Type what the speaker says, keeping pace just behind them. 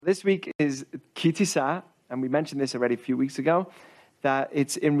This week is Tisa, and we mentioned this already a few weeks ago, that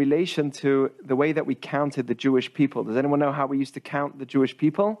it's in relation to the way that we counted the Jewish people. Does anyone know how we used to count the Jewish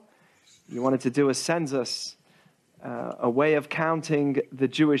people? You wanted to do a census, a way of counting the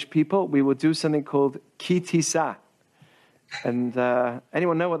Jewish people. We would do something called Tisa. And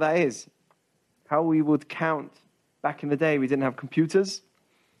anyone know what that is? How we would count. Back in the day, we didn't have computers.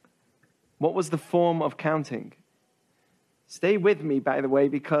 What was the form of counting? Stay with me, by the way,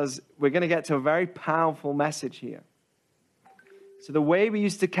 because we're going to get to a very powerful message here. So the way we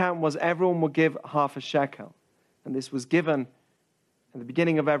used to count was everyone would give half a shekel. And this was given at the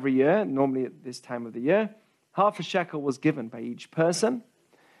beginning of every year, normally at this time of the year. Half a shekel was given by each person.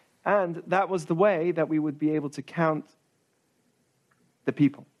 And that was the way that we would be able to count the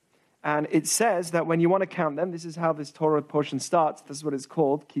people. And it says that when you want to count them, this is how this Torah portion starts. This is what it's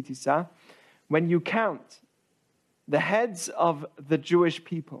called, Tisa. When you count the heads of the Jewish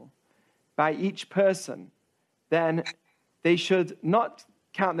people by each person, then they should not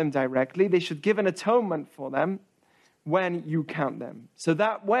count them directly. They should give an atonement for them when you count them. So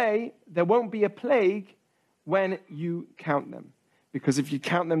that way, there won't be a plague when you count them. Because if you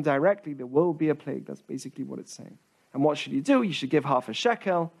count them directly, there will be a plague. That's basically what it's saying. And what should you do? You should give half a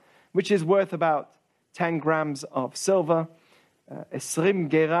shekel, which is worth about 10 grams of silver, 20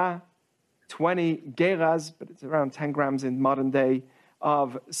 gerah, 20 geras, but it's around 10 grams in modern day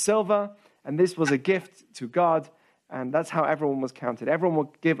of silver. And this was a gift to God, and that's how everyone was counted. Everyone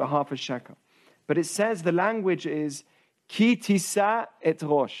would give a half a shekel. But it says the language is ki tisa et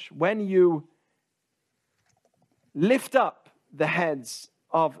rosh. When you lift up the heads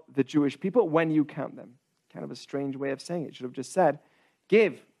of the Jewish people, when you count them. Kind of a strange way of saying it. It should have just said,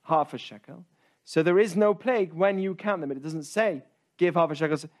 give half a shekel. So there is no plague when you count them. It doesn't say, give half a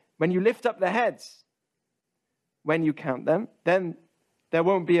shekel. When you lift up the heads, when you count them, then there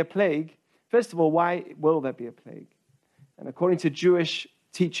won't be a plague. First of all, why will there be a plague? And according to Jewish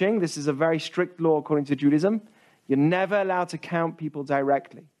teaching, this is a very strict law according to Judaism. You're never allowed to count people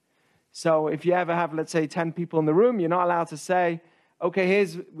directly. So if you ever have, let's say, 10 people in the room, you're not allowed to say, okay,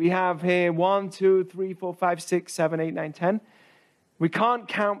 we have here 1, 2, 3, 4, 5, 6, 7, 8, 9, 10. We can't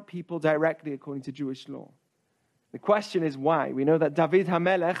count people directly according to Jewish law. The question is why? We know that David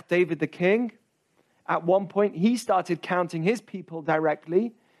HaMelech, David the king, at one point, he started counting his people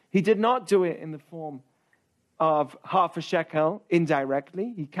directly. He did not do it in the form of half a shekel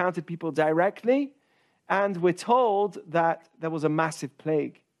indirectly. He counted people directly. And we're told that there was a massive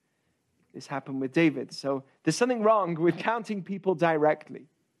plague. This happened with David. So there's something wrong with counting people directly.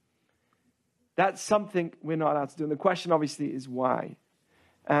 That's something we're not allowed to do. And the question obviously is why.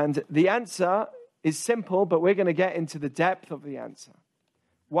 And the answer is simple, but we're going to get into the depth of the answer.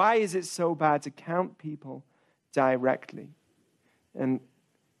 Why is it so bad to count people directly? And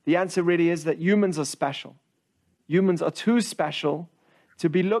the answer really is that humans are special. Humans are too special to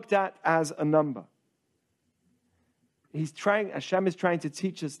be looked at as a number. Hashem is trying to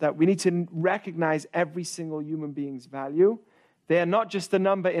teach us that we need to recognize every single human being's value. They are not just a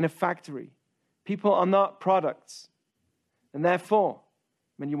number in a factory. People are not products. And therefore,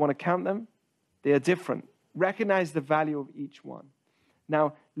 when you want to count them, they are different. Recognize the value of each one.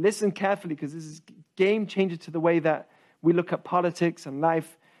 Now, listen carefully, because this is game changer to the way that we look at politics and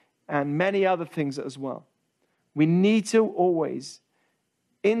life and many other things as well. We need to always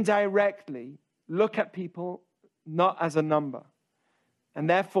indirectly look at people not as a number. And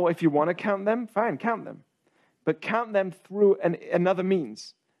therefore, if you want to count them, fine, count them. But count them through another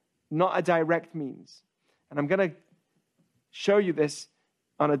means, not a direct means. And I'm going to show you this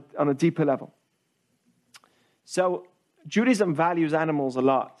on a deeper level. So, Judaism values animals a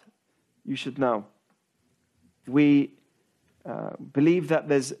lot. You should know. We believe that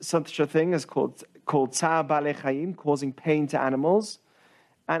there's such a thing as called tzar balei chayim, causing pain to animals.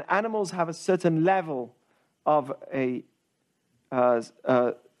 And animals have a certain level of a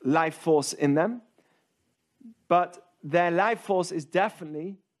life force in them. But their life force is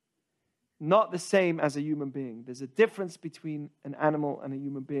definitely not the same as a human being. There's a difference between an animal and a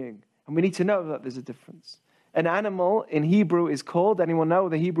human being. And we need to know that there's a difference. An animal in Hebrew is called, anyone know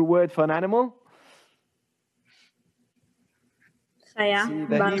the Hebrew word for an animal? Chaya.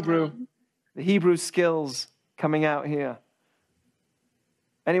 See, the Hebrew skills coming out here.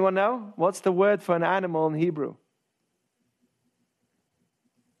 Anyone know? What's the word for an animal in Hebrew?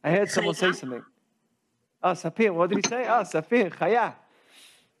 I heard someone say something. Oh, Sapir. What did he say? Oh, Sapir, chaya.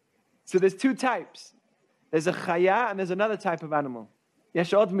 So there's two types. There's a chaya and there's another type of animal.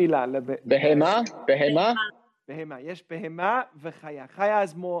 יש עוד מילה. בהמה? Yesh behema v'chaya. Chaya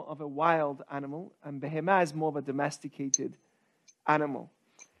is more of a wild animal, and behema is more of a domesticated animal.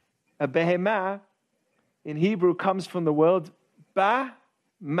 A behemah in Hebrew comes from the word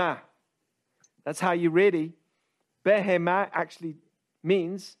ba-ma. That's how you really, behemah actually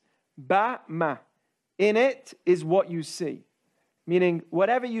means ba-ma. In it is what you see. Meaning,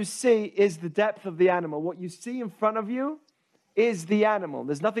 whatever you see is the depth of the animal. What you see in front of you is the animal.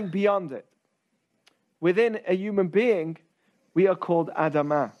 There's nothing beyond it. Within a human being, we are called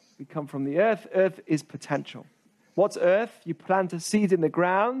Adamah. We come from the earth. Earth is potential. What's earth? You plant a seed in the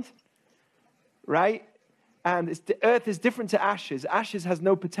ground, right? And the earth is different to ashes. Ashes has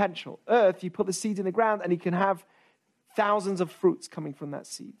no potential. Earth, you put the seed in the ground and you can have thousands of fruits coming from that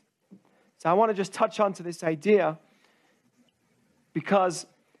seed. So I want to just touch on to this idea because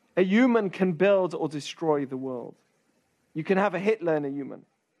a human can build or destroy the world. You can have a Hitler in a human.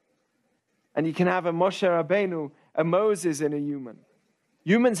 And you can have a Moshe Rabbeinu, a Moses in a human.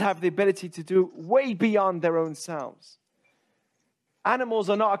 Humans have the ability to do way beyond their own selves. Animals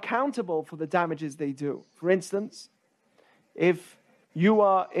are not accountable for the damages they do. For instance, if you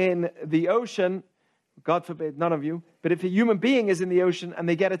are in the ocean, God forbid, none of you, but if a human being is in the ocean and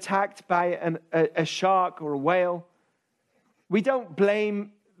they get attacked by a shark or a whale, we don't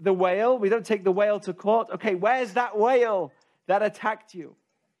blame the whale. We don't take the whale to court. Okay, where's that whale that attacked you?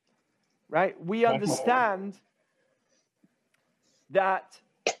 Right? We understand that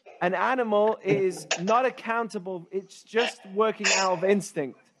an animal is not accountable. It's just working out of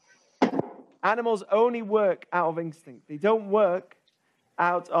instinct. Animals only work out of instinct. They don't work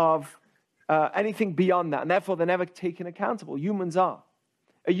out of anything beyond that. And therefore, they're never taken accountable. Humans are.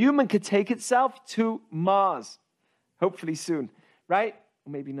 A human could take itself to Mars. Hopefully soon. Right?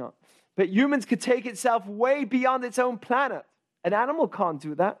 Or maybe not. But humans could take itself way beyond its own planet. An animal can't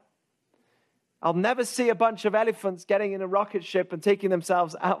do that. I'll never see a bunch of elephants getting in a rocket ship and taking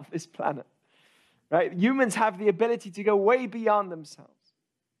themselves out of this planet. Right? Humans have the ability to go way beyond themselves.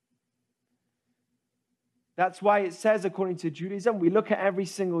 That's why it says, according to Judaism, we look at every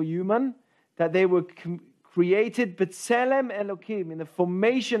single human, that they were created b'tselem Elokim, in the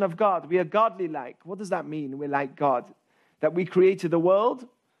formation of God. We are godly-like. What does that mean? We're like God. That we created the world.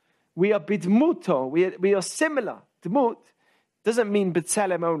 We are bidmuto. We are similar. Dmut doesn't mean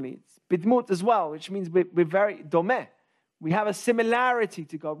b'tselem only. It's bidmut as well, which means we're very domeh. We have a similarity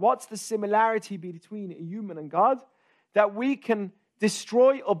to God. What's the similarity between a human and God? That we can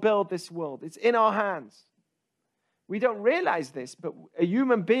destroy or build this world. It's in our hands. We don't realize this, but a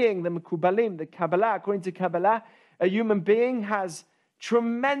human being, the Mekubalim, the Kabbalah, according to Kabbalah, a human being has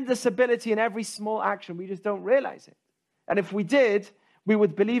tremendous ability in every small action. We just don't realize it. And if we did, we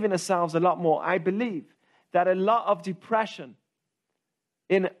would believe in ourselves a lot more. I believe that a lot of depression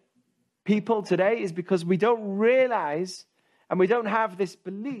in people today is because we don't realize and we don't have this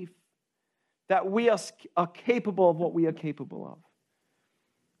belief that we are capable of what we are capable of.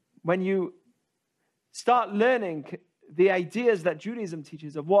 When you start learning the ideas that Judaism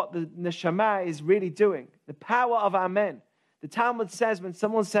teaches of what the neshama is really doing, the power of amen. The Talmud says when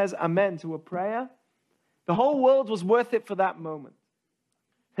someone says amen to a prayer, the whole world was worth it for that moment.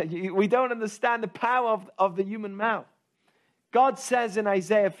 We don't understand the power of the human mouth. God says in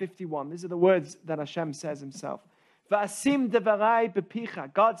Isaiah 51, these are the words that Hashem says himself. V'asim devarai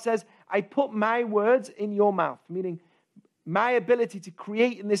bepicha. God says, I put my words in your mouth, meaning my ability to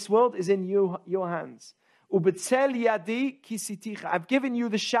create in this world is in your hands. Ubetzel yadi kisiticha. I've given you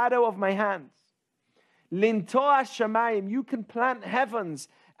the shadow of my hands. Lintoa shamayim. You can plant heavens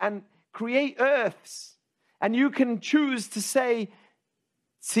and create earths. And you can choose to say,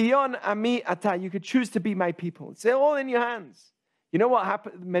 Tzion ami ata. You could choose to be my people. It's all in your hands. You know what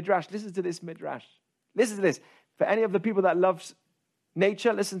happened? Midrash. Listen to this Midrash. Listen to this. For any of the people that loves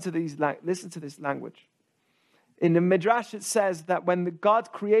nature, listen to this language. In the Midrash, it says that when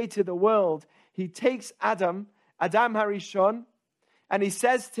God created the world, he takes Adam Harishon, and he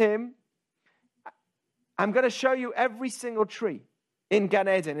says to him, I'm going to show you every single tree in Gan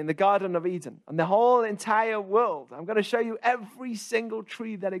Eden, in the Garden of Eden, and the whole entire world. I'm going to show you every single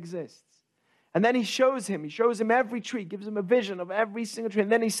tree that exists. And then he shows him every tree, gives him a vision of every single tree.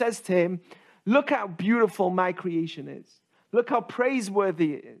 And then he says to him, look how beautiful my creation is. Look how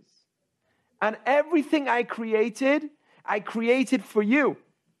praiseworthy it is. And everything I created for you.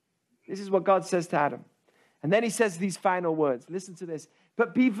 This is what God says to Adam. And then he says these final words. Listen to this.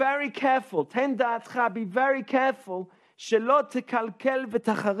 But be very careful. Ten da'atcha, be very careful. Shelo tekalkel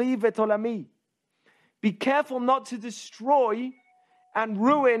v'tachariv et olami. Be careful not to destroy and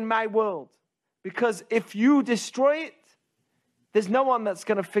ruin my world. Because if you destroy it, there's no one that's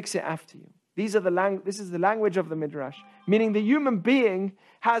going to fix it after you. This is the language of the Midrash. Meaning the human being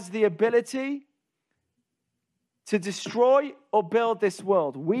has the ability to destroy or build this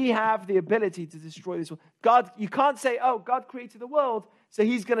world. We have the ability to destroy this world. God, you can't say, oh, God created the world, so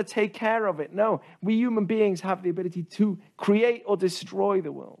he's going to take care of it. No, we human beings have the ability to create or destroy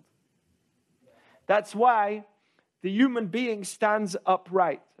the world. That's why the human being stands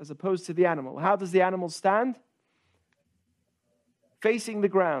upright as opposed to the animal. How does the animal stand? Facing the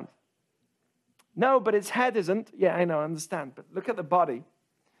ground. No, but its head isn't. Yeah, I know, I understand. But look at the body.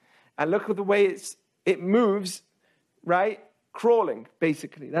 And look at the way it moves, right? Crawling,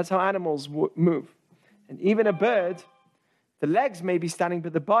 basically. That's how animals move. And even a bird, the legs may be standing,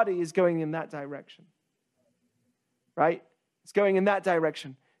 but the body is going in that direction. Right? It's going in that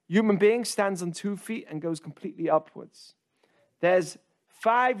direction. Human being stands on 2 feet and goes completely upwards. There's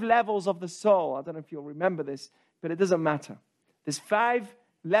 5 levels of the soul. I don't know if you'll remember this, but it doesn't matter. There's 5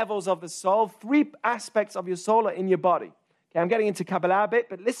 levels of the soul. 3 aspects of your soul are in your body. Okay, I'm getting into Kabbalah a bit,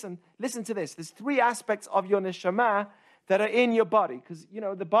 but listen to this. There's 3 aspects of your neshama that are in your body. Because,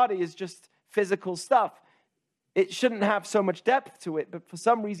 the body is just physical stuff. It shouldn't have so much depth to it, but for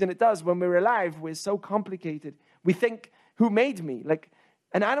some reason it does. When we're alive, we're so complicated. We think, who made me? Like,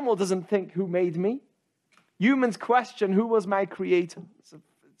 an animal doesn't think, who made me? Humans question, who was my creator? It's a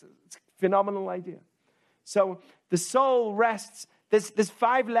phenomenal idea. So the soul rests. There's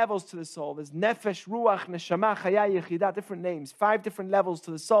 5 levels to the soul. There's nefesh, ruach, neshama, chaya, yechidah, different names. 5 different levels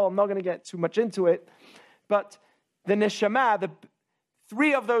to the soul. I'm not going to get too much into it. But the neshama, the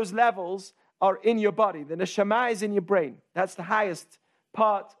 3 of those levels are in your body. The neshama is in your brain. That's the highest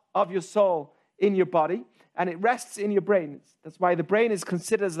part of your soul in your body. And it rests in your brain. That's why the brain is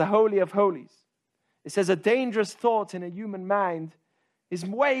considered as the holy of holies. It says a dangerous thought in a human mind is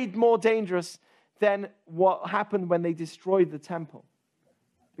way more dangerous than what happened when they destroyed the temple.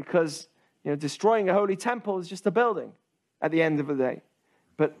 Because, destroying a holy temple is just a building at the end of the day.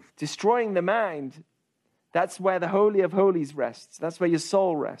 But destroying the mind, that's where the holy of holies rests. That's where your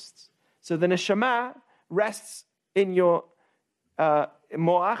soul rests. So the neshama rests in your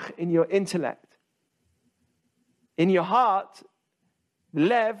moach, in your intellect. In your heart,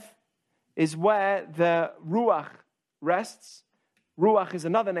 lev is where the ruach rests. Ruach is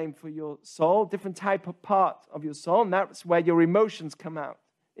another name for your soul, different type of part of your soul, and that's where your emotions come out,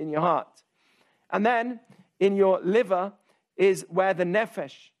 in your heart. And then, in your liver is where the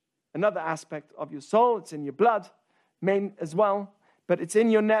nefesh, another aspect of your soul, it's in your blood, main as well, but it's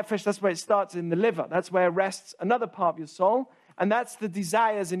in your nefesh, that's where it starts, in the liver. That's where rests another part of your soul, and that's the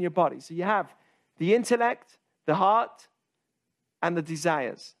desires in your body. So you have the intellect, the heart, and the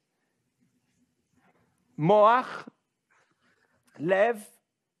desires. Moach, lev,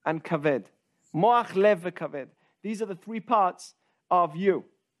 and kaved. Moach, lev, and kaved. These are the 3 parts of you.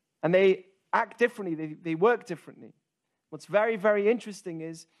 And they act differently. They work differently. What's very, very interesting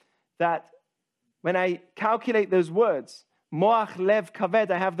is that when I calculate those words, moach, lev,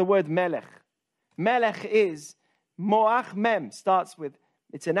 kaved, I have the word melech. Melech is moach, mem, starts with,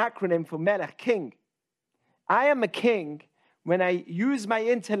 it's an acronym for melech, king. I am a king when I use my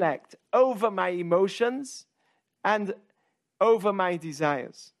intellect over my emotions and over my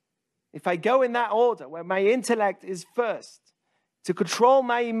desires. If I go in that order, where my intellect is first, to control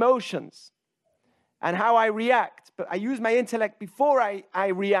my emotions and how I react, but I use my intellect before I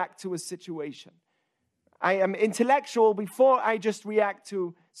react to a situation. I am intellectual before I just react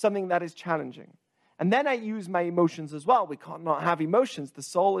to something that is challenging. And then I use my emotions as well. We can't not have emotions. The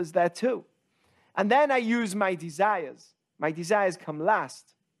soul is there too. And then I use my desires. My desires come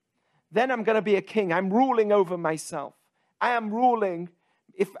last. Then I'm going to be a king. I'm ruling over myself. I am ruling.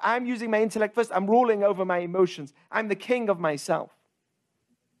 If I'm using my intellect first, I'm ruling over my emotions. I'm the king of myself.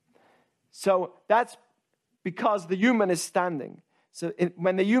 So that's because the human is standing. So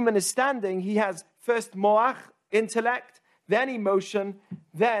when the human is standing, he has first moach, intellect, then emotion,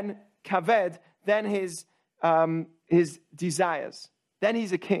 then kaved, then his desires. Then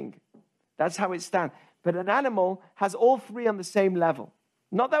he's a king. That's how it stands. But an animal has all 3 on the same level.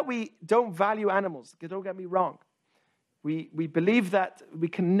 Not that we don't value animals. Don't get me wrong. We believe that we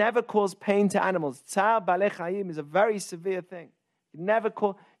can never cause pain to animals. Tsar balei chayim is a very severe thing. You never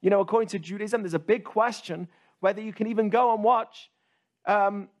call, according to Judaism, there's a big question whether you can even go and watch.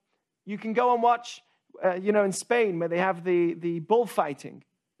 You can go and watch, in Spain where they have the bullfighting.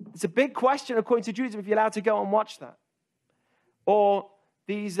 It's a big question according to Judaism if you're allowed to go and watch that. Or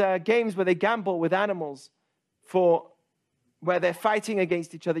these games where they gamble with animals where they're fighting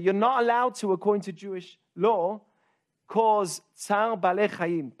against each other. You're not allowed to, according to Jewish law, cause tsar balei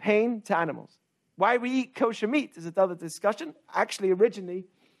chayim, pain to animals. Why we eat kosher meat is another discussion. Actually, originally,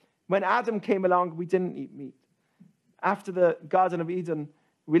 when Adam came along, we didn't eat meat. After the Garden of Eden,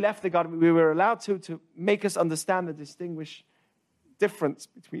 We left the garden. We were allowed to make us understand the difference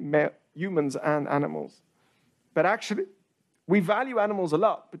between humans and animals. But actually, we value animals a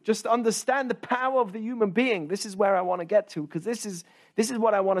lot. But just understand the power of the human being. This is where I want to get to, because this is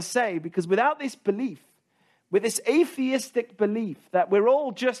what I want to say. Because without this belief, with this atheistic belief that we're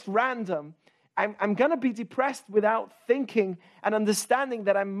all just random, I'm going to be depressed without thinking and understanding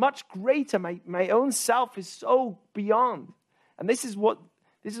that I'm much greater. My own self is so beyond. And this is what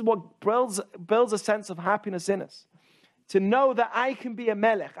builds a sense of happiness in us. To know that I can be a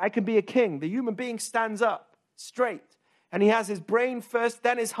melech, I can be a king. The human being stands up straight. And he has his brain first,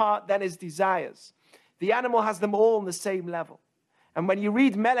 then his heart, then his desires. The animal has them all on the same level. And when you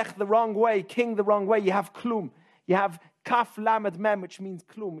read melech the wrong way, king the wrong way, you have klum. You have kaf lamed mem, which means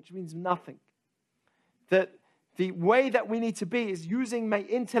klum, which means nothing. That the way that we need to be is using my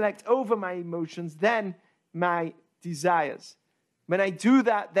intellect over my emotions, then my desires. When I do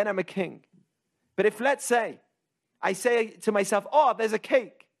that, then I'm a king. But if, let's say, I say to myself, oh, there's a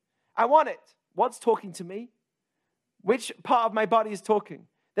cake. I want it. What's talking to me? Which part of my body is talking?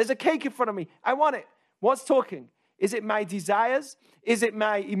 There's a cake in front of me. I want it. What's talking? Is it my desires? Is it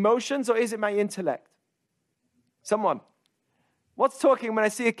my emotions? Or is it my intellect? Someone. What's talking when I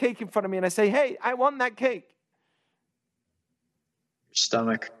see a cake in front of me and I say, hey, I want that cake?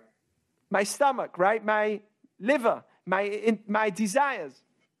 Stomach. My stomach, right? My liver, my desires.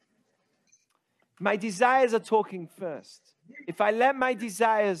 My desires are talking first. If I let my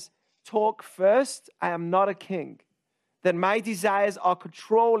desires talk first, I am not a king. Then my desires are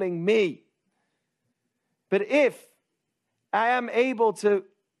controlling me. But if I am able to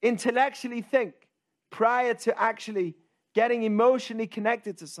intellectually think prior to actually getting emotionally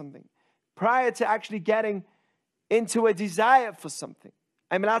connected to something, prior to actually getting into a desire for something,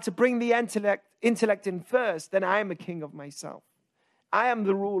 I'm allowed to bring the intellect in first, then I am a king of myself. I am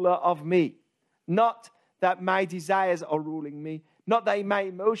the ruler of me. Not that my desires are ruling me, not that my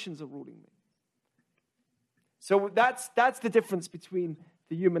emotions are ruling me. So that's the difference between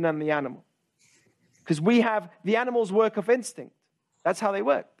the human and the animal. Because we have the animals work of instinct. That's how they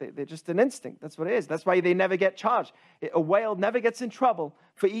work. They're just an instinct. That's what it is. That's why they never get charged. A whale never gets in trouble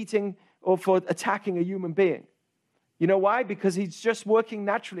for eating or for attacking a human being. You know why? Because he's just working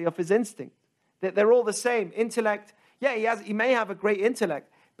naturally off his instinct. They're all the same. Intellect, yeah, he may have a great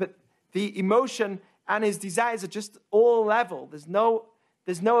intellect, but the emotion and his desires are just all level. There's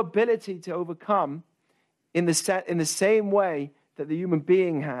no ability to overcome in the same way that the human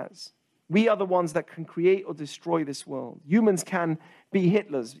being has. We are the ones that can create or destroy this world. Humans can be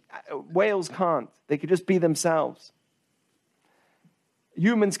Hitlers. Whales can't. They could just be themselves.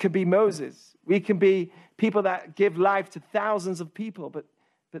 Humans can be Moses. We can be people that give life to thousands of people, but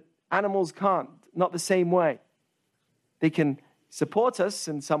animals can't. Not the same way. They can support us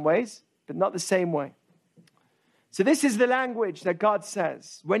in some ways, but not the same way. So this is the language that God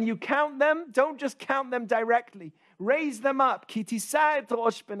says. When you count them, don't just count them directly. Raise them up. Tisa et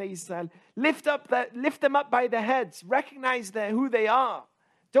rosh bnei Israel. Lift them up by the heads. Recognize who they are.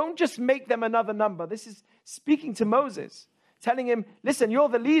 Don't just make them another number. This is speaking to Moses, telling him, listen, you're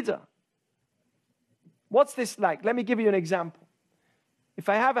the leader. What's this like? Let me give you an example. If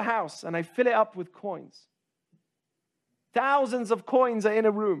I have a house and I fill it up with coins, thousands of coins are in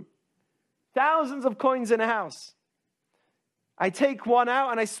a room, thousands of coins in a house. I take one out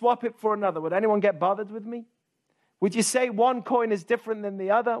and I swap it for another. Would anyone get bothered with me? Would you say one coin is different than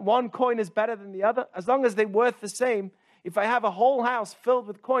the other? One coin is better than the other? As long as they're worth the same, if I have a whole house filled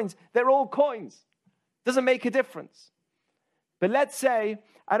with coins, they're all coins. Doesn't make a difference. But let's say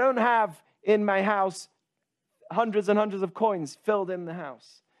I don't have in my house hundreds and hundreds of coins filled in the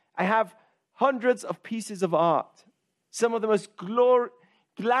house. I have hundreds of pieces of art. Some of the most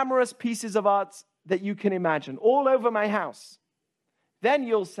glamorous pieces of art that you can imagine, all over my house. Then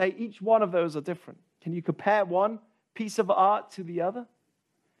you'll say each one of those are different. Can you compare one piece of art to the other?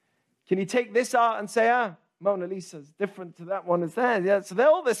 Can you take this art and say, Mona Lisa is different to that one? Yeah, so they're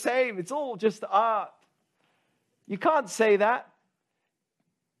all the same. It's all just art. You can't say that.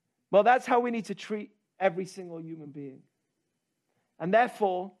 Well, that's how we need to treat every single human being. And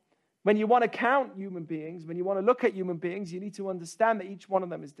therefore, when you want to count human beings, when you want to look at human beings, you need to understand that each one of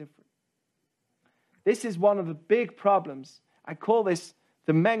them is different. This is one of the big problems. I call this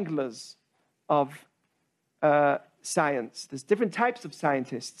the Menglers of science. There's different types of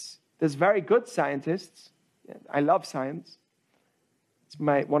scientists. There's very good scientists. I love science. It's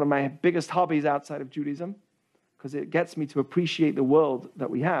one of my biggest hobbies outside of Judaism because it gets me to appreciate the world that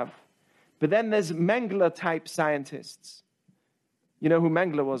we have. But then there's Mengler-type scientists. You know who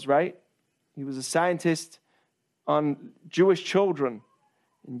Mengler was, right? He was a scientist on Jewish children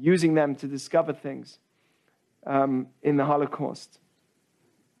and using them to discover things in the Holocaust.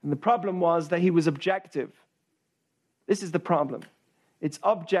 And the problem was that he was objective. This is the problem. It's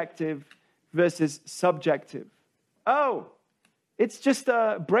objective versus subjective. Oh, it's just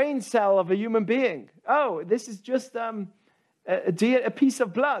a brain cell of a human being. Oh, this is just a piece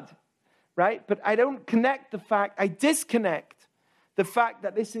of blood, right? But I don't connect the fact, I disconnect the fact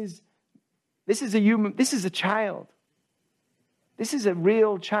that this is a human, this is a child. This is a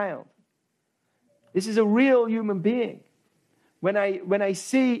real child. This is a real human being. When I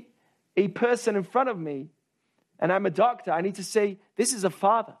see a person in front of me, and I'm a doctor, I need to say, this is a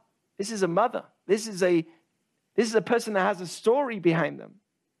father. This is a mother. This is a person that has a story behind them.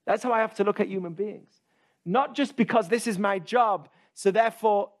 That's how I have to look at human beings. Not just because this is my job, so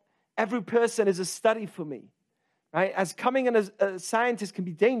therefore every person is a study for me. Right? As coming in as a scientist can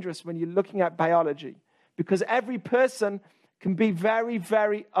be dangerous when you're looking at biology, because every person can be very,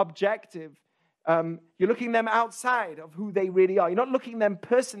 very objective. You're looking at them outside of who they really are. You're not looking at them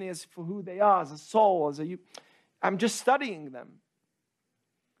personally as for who they are, as a soul, I'm just studying them.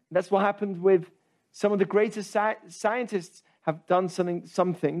 That's what happened with some of the greatest scientists have done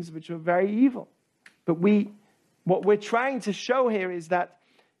some things which are very evil. But what we're trying to show here is that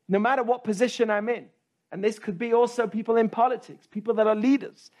no matter what position I'm in, and this could be also people in politics, people that are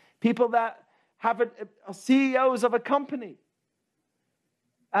leaders, people that are CEOs of a company,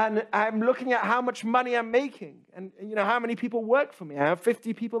 and I'm looking at how much money I'm making, and how many people work for me. I have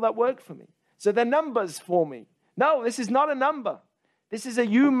 50 people that work for me. So they're numbers for me. No, this is not a number. This is a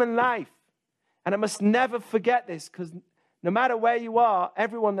human life. And I must never forget this, because no matter where you are,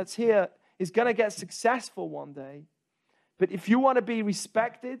 everyone that's here is going to get successful one day. But if you want to be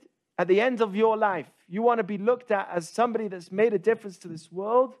respected at the end of your life, you want to be looked at as somebody that's made a difference to this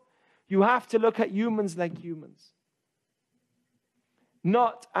world, you have to look at humans like humans,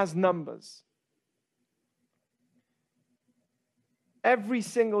 not as numbers. Every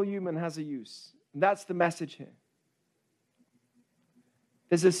single human has a use. And that's the message here.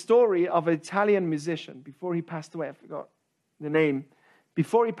 There's a story of an Italian musician before he passed away. I forgot the name.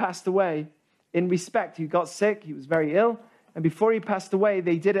 Before he passed away, in respect, he got sick. He was very ill. And before he passed away,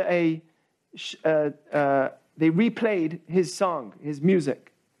 they did they replayed his song, his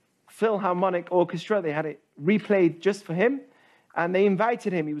music. Philharmonic Orchestra, they had it replayed just for him. And they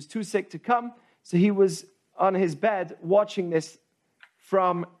invited him. He was too sick to come. So he was on his bed watching this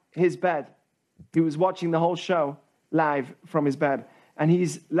from his bed. He was watching the whole show live from his bed. And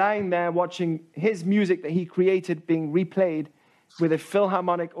he's lying there watching his music that he created being replayed with a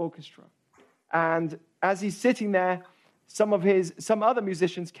Philharmonic Orchestra. And as he's sitting there, some other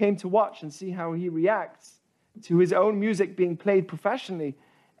musicians came to watch and see how he reacts to his own music being played professionally.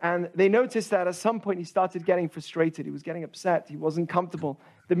 And they noticed that at some point he started getting frustrated. He was getting upset. He wasn't comfortable.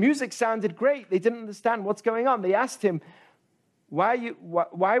 The music sounded great. They didn't understand what's going on. They asked him, why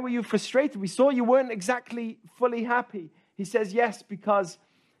were you frustrated? We saw you weren't exactly fully happy. He says, yes, because,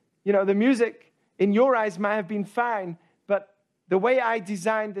 the music in your eyes might have been fine, but the way I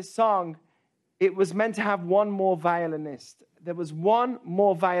designed this song, it was meant to have one more violinist. There was one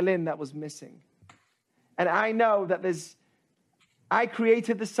more violin that was missing. And I know that I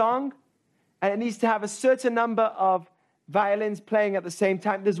created the song, and it needs to have a certain number of violins playing at the same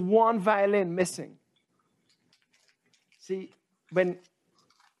time. There's one violin missing. See, when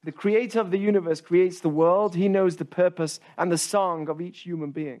the creator of the universe creates the world, he knows the purpose and the song of each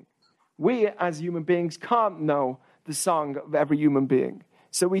human being. We, as human beings, can't know the song of every human being.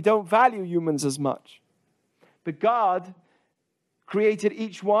 So we don't value humans as much. But God created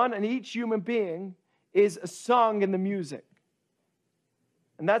each one, and each human being is a song in the music.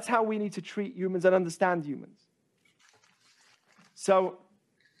 And that's how we need to treat humans and understand humans. So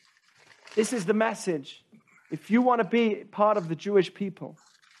this is the message. If you want to be part of the Jewish people,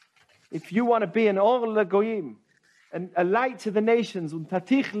 if you want to be an or legoyim, a light to the nations,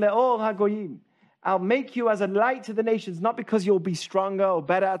 tatich leor hagoyim, I'll make you as a light to the nations, not because you'll be stronger or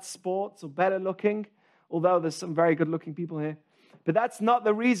better at sports or better looking, although there's some very good looking people here. But that's not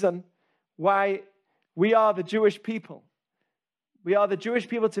the reason why we are the Jewish people. We are the Jewish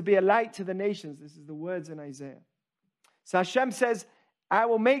people to be a light to the nations. This is the words in Isaiah. So Hashem says, I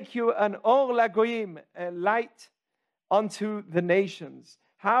will make you an or lagoyim, a light unto the nations.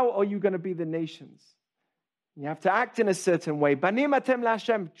 How are you going to be the nations? You have to act in a certain way. Banim atem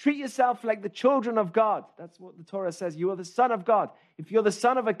laHashem. Treat yourself like the children of God. That's what the Torah says. You are the son of God. If you're the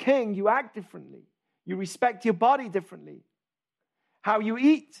son of a king, you act differently. You respect your body differently. How you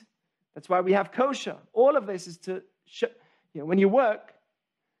eat. That's why we have kosher. All of this is to when you work,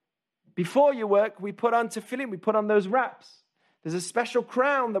 before you work, we put on tefillin, we put on those wraps. There's a special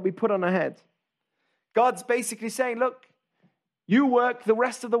crown that we put on our head. God's basically saying, look, you work, the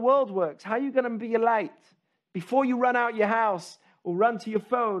rest of the world works. How are you going to be a light? Before you run out your house or run to your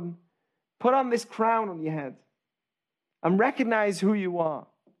phone, put on this crown on your head and recognize who you are.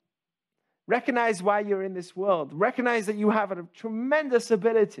 Recognize why you're in this world. Recognize that you have a tremendous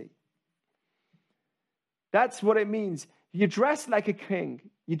ability. That's what it means. You dress like a king.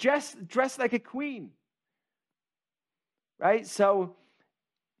 You dress like a queen. Right? So,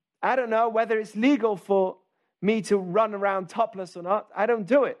 I don't know whether it's legal for me to run around topless or not. I don't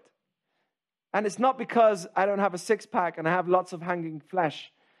do it. And it's not because I don't have a six-pack and I have lots of hanging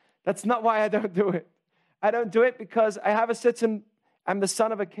flesh. That's not why I don't do it. I don't do it because I have I'm the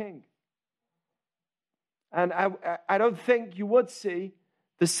son of a king. And I don't think you would see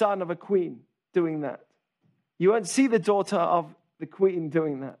the son of a queen doing that. You won't see the daughter of the queen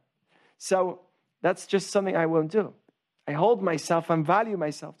doing that. So that's just something I won't do. I hold myself and value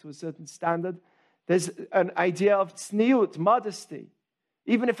myself to a certain standard. There's an idea of tzniut, modesty.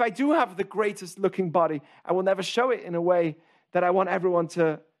 Even if I do have the greatest looking body, I will never show it in a way that I want everyone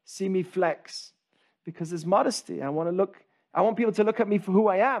to see me flex. Because there's modesty. I want people to look at me for who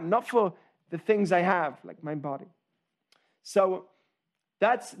I am, not for the things I have, like my body. So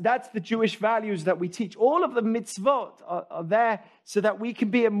that's the Jewish values that we teach. All of the mitzvot are there so that we can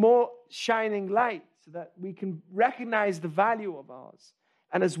be a more shining light, so that we can recognize the value of ours.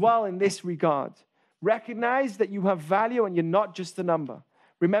 And as well in this regard, recognize that you have value and you're not just a number.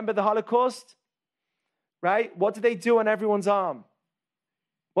 Remember the Holocaust? Right? What did they do on everyone's arm?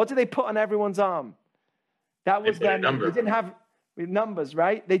 What did they put on everyone's arm? That was their number. They didn't have numbers,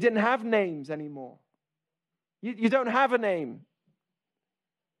 right? They didn't have names anymore. You don't have a name.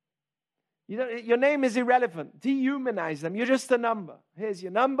 Your name is irrelevant. Dehumanize them. You're just a number. Here's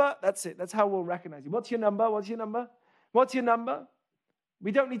your number. That's it. That's how we'll recognize you. What's your number? What's your number? What's your number?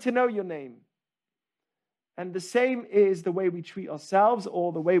 We don't need to know your name. And the same is the way we treat ourselves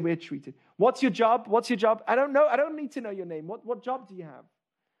or the way we're treated. What's your job? What's your job? I don't know. I don't need to know your name. What job do you have?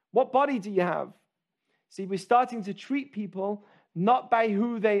 What body do you have? See, we're starting to treat people not by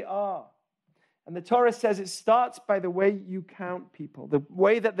who they are. And the Torah says it starts by the way you count people, the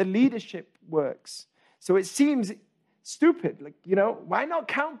way that the leadership works. So it seems stupid. Like, why not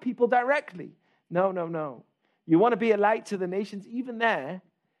count people directly? No. You want to be a light to the nations? Even there,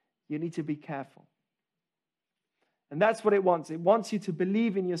 you need to be careful. And that's what it wants. It wants you to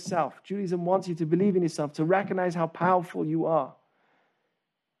believe in yourself. Judaism wants you to believe in yourself, to recognize how powerful you are.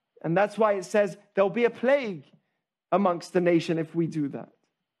 And that's why it says there'll be a plague amongst the nation if we do that.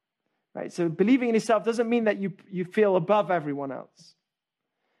 Right? So believing in yourself doesn't mean that you feel above everyone else.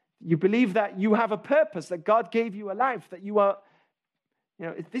 You believe that you have a purpose, that God gave you a life, that you are,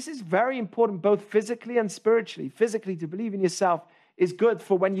 this is very important both physically and spiritually. Physically, to believe in yourself is good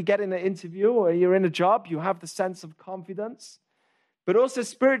for when you get in an interview or you're in a job, you have the sense of confidence. But also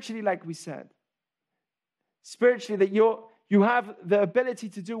spiritually, like we said. Spiritually, that you have the ability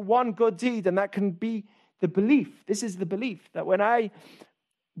to do one good deed, and that can be the belief. This is the belief that when I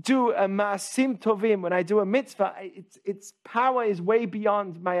do a ma'asim tovim, when I do a mitzvah, its power is way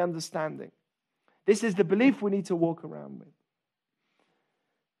beyond my understanding. This is the belief we need to walk around with.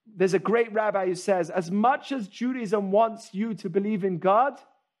 There's a great rabbi who says, as much as Judaism wants you to believe in God,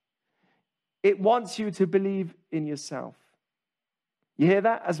 it wants you to believe in yourself. You hear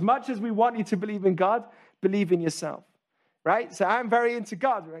that? As much as we want you to believe in God, believe in yourself. Right? So I'm very into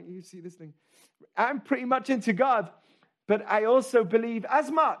God, right? You see this thing. I'm pretty much into God, but I also believe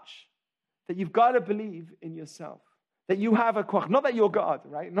as much that you've got to believe in yourself. That you have a koach, not that you're God,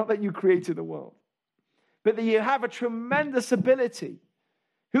 right? Not that you created the world, but that you have a tremendous ability.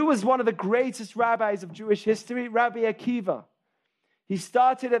 Who was one of the greatest rabbis of Jewish history? Rabbi Akiva. He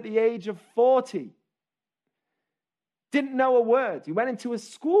started at the age of 40. Didn't know a word. He went into a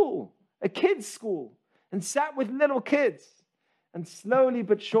school, a kid's school, and sat with little kids. And slowly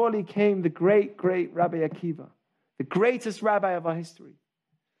but surely came the great, great Rabbi Akiva, the greatest rabbi of our history.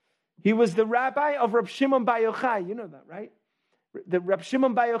 He was the rabbi of Reb Shimon Bar Yochai. You know that, right? The Reb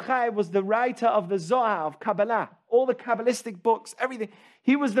Shimon Bar Yochai was the writer of the Zohar, of Kabbalah, all the Kabbalistic books, everything.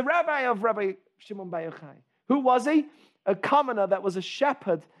 He was the rabbi of Rabbi Shimon Bar Yochai. Who was he? A commoner that was a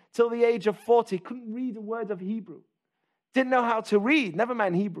shepherd till the age of 40. Couldn't read a word of Hebrew. Didn't know how to read, never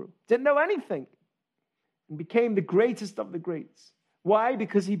mind Hebrew. Didn't know anything. And became the greatest of the greats. Why?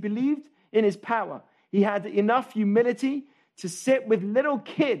 Because he believed in his power. He had enough humility to sit with little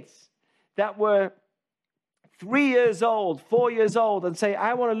kids that were 3 years old, 4 years old, and say,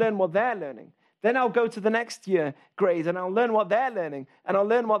 I want to learn what they're learning. Then I'll go to the next year grade and I'll learn what they're learning, and I'll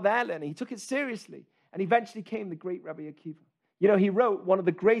learn what they're learning. He took it seriously and eventually came the great Rabbi Akiva. he wrote one of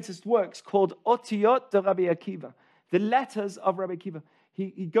the greatest works called Otiyot de Rabbi Akiva, the letters of Rabbi Akiva.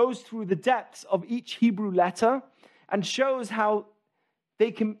 He goes through the depths of each Hebrew letter and shows how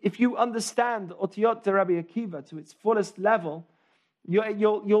they can, if you understand Otiyot de Rabbi Akiva to its fullest level,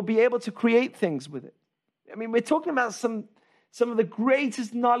 you'll be able to create things with it. I mean, we're talking about some of the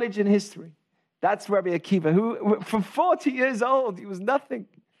greatest knowledge in history. That's Rabbi Akiva, who for 40 years old, he was nothing.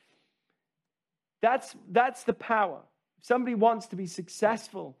 That's the power. If somebody wants to be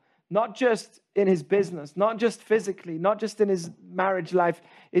successful, not just in his business, not just physically, not just in his marriage life,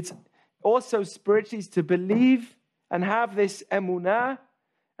 it's also spiritually to believe and have this emunah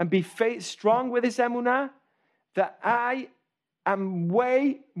and be strong with this emunah that I am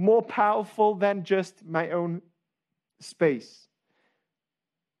way more powerful than just my own space.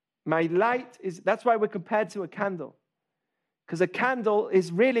 My light that's why we're compared to a candle. Because a candle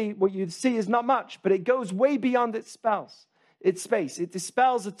is really, what you see is not much, but it goes way beyond its space. It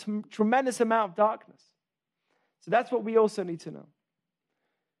dispels a tremendous amount of darkness. So that's what we also need to know.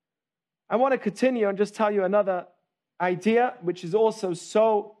 I want to continue and just tell you another idea, which is also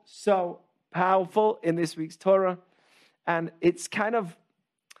so powerful in this week's Torah. And it's kind of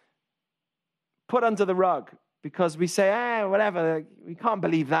put under the rug because we say, whatever, we can't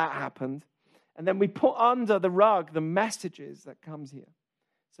believe that happened. And then we put under the rug the messages that comes here.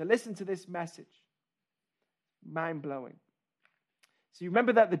 So listen to this message. Mind-blowing. So you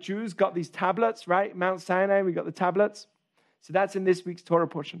remember that the Jews got these tablets, right? Mount Sinai, we got the tablets. So that's in this week's Torah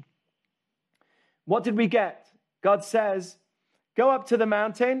portion. What did we get? God says, go up to the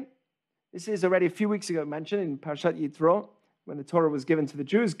mountain. This is already a few weeks ago mentioned in Parshat Yitro, when the Torah was given to the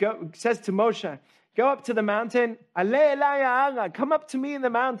Jews. It says to Moshe, go up to the mountain. Alei elai ha'ara, come up to me in the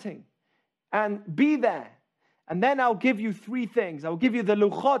mountain and be there. And then I'll give you three things. I'll give you the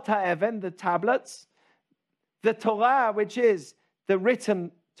luchot ha'even, the tablets, the Torah, which is the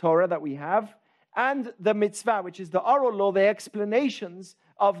written Torah that we have, and the mitzvah, which is the oral law, the explanations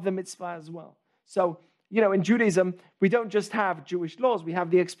of the mitzvah as well. So, in Judaism, we don't just have Jewish laws, we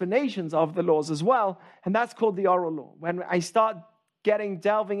have the explanations of the laws as well, and that's called the oral law. When I start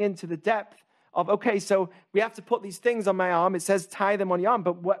delving into the depth of, okay, so we have to put these things on my arm, it says tie them on your arm,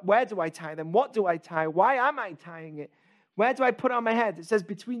 but where do I tie them? What do I tie? Why am I tying it? Where do I put it on my head? It says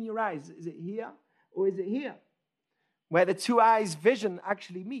between your eyes. Is it here or is it here? Where the two eyes' vision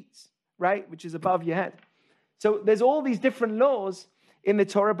actually meets, right? Which is above your head. So there's all these different laws in the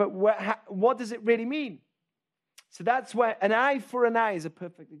Torah, but what does it really mean? So that's where an eye for an eye is a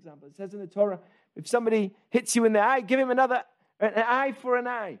perfect example. It says in the Torah, if somebody hits you in the eye, give him an eye for an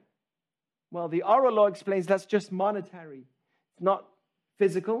eye. Well, the oral law explains that's just monetary. It's not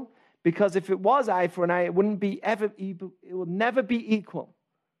physical, because if it was eye for an eye, it will never be equal.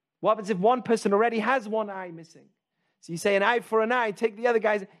 What happens if one person already has one eye missing? So you say an eye for an eye, take the other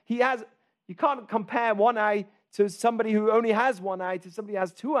guy's. You can't compare one eye to somebody who only has one eye to somebody who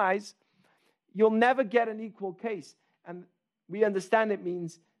has two eyes. You'll never get an equal case. And we understand it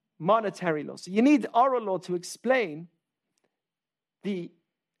means monetary law. So you need oral law to explain the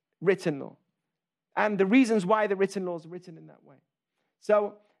written law and the reasons why the written law is written in that way.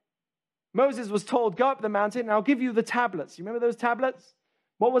 So Moses was told, go up the mountain and I'll give you the tablets. You remember those tablets?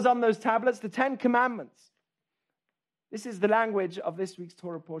 What was on those tablets? The 10 Commandments. This is the language of this week's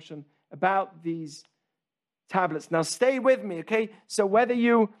Torah portion about these tablets. Now stay with me, okay? So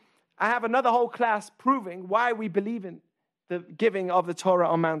I have another whole class proving why we believe in the giving of the Torah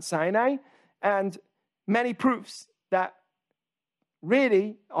on Mount Sinai, and many proofs that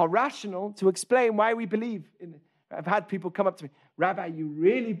really are rational to explain why we believe in it. I've had people come up to me, Rabbi, you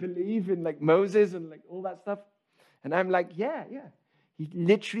really believe in Moses and all that stuff? And I'm like, yeah. He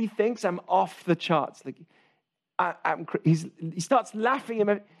literally thinks I'm off the charts. He starts laughing at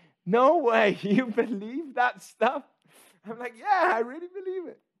me. No way, you believe that stuff? I'm like, yeah, I really believe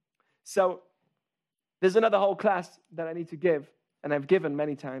it. So there's another whole class that I need to give, and I've given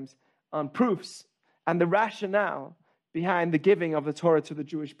many times, on proofs and the rationale behind the giving of the Torah to the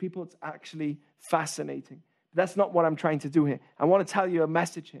Jewish people. It's actually fascinating. But that's not what I'm trying to do here. I want to tell you a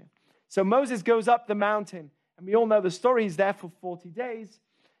message here. So Moses goes up the mountain, and we all know the story. He's there for 40 days.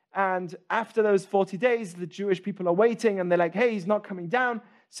 And after those 40 days, the Jewish people are waiting, and they're like, hey, he's not coming down.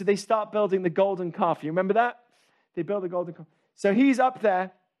 So they start building the golden calf. You remember that? They build the golden calf. So he's up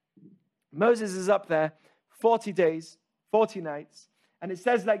there. Moses is up there 40 days, 40 nights. And it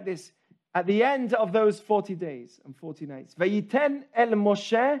says like this, at the end of those 40 days and 40 nights, Vayiten el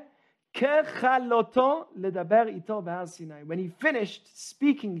Moshe kechaloto ledaber ito b'har Sinai. When he finished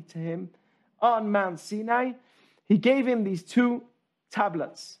speaking to him on Mount Sinai, he gave him these two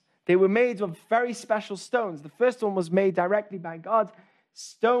tablets. They were made of very special stones. The first one was made directly by God,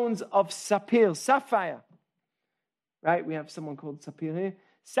 stones of sapphire. Right? We have someone called Sapphire here.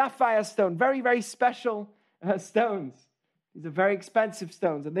 Sapphire stone, very, very special stones. These are very expensive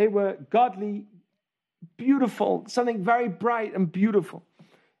stones, and they were godly, beautiful, something very bright and beautiful.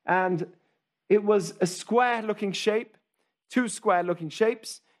 And it was a square-looking shape, two square-looking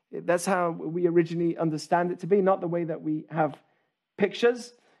shapes. That's how we originally understand it to be, not the way that we have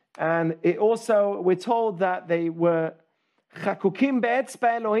pictures. And it also, we're told that they were chakukim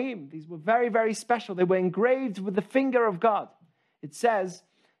be'etzba Elohim. These were very, very special. They were engraved with the finger of God. It says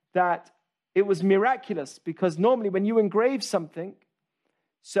that it was miraculous because normally when you engrave something,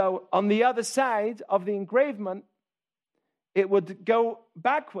 so on the other side of the engravement, it would go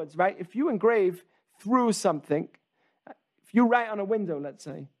backwards, right? If you engrave through something, if you write on a window, let's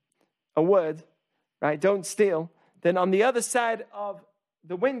say, a word, right, don't steal, then on the other side of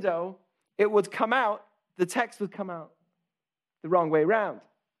the window, it would come out, the text would come out the wrong way around.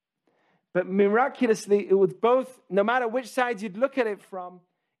 But miraculously, it was both, no matter which side you'd look at it from,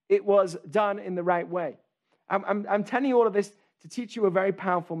 it was done in the right way. I'm telling you all of this to teach you a very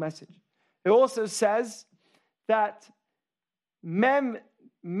powerful message. It also says that mem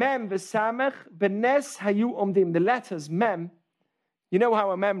v'samech benes hayu omdim. The letters mem, you know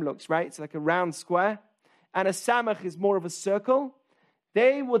how a mem looks, right? It's like a round square. And a samech is more of a circle.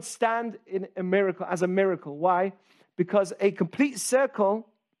 They would stand in a miracle, as a miracle. Why? Because a complete circle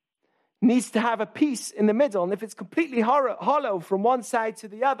needs to have a piece in the middle. And if it's completely hollow from one side to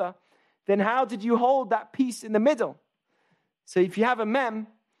the other, then how did you hold that piece in the middle? So if you have a mem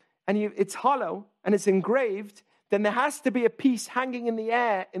and it's hollow and it's engraved, then there has to be a piece hanging in the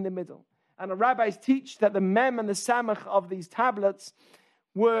air in the middle. And the rabbis teach that the mem and the samach of these tablets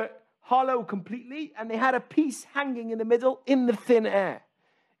were hollow completely, and they had a piece hanging in the middle in the thin air.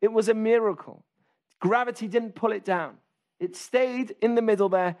 It was a miracle. Gravity didn't pull it down. It stayed in the middle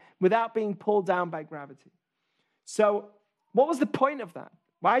there without being pulled down by gravity. So what was the point of that?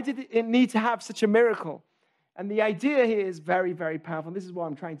 Why did it need to have such a miracle? And the idea here is very, very powerful. This is what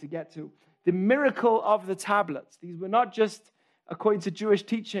I'm trying to get to. The miracle of the tablets. These were not just, according to Jewish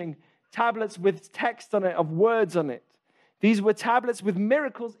teaching, tablets with text on it, of words on it. These were tablets with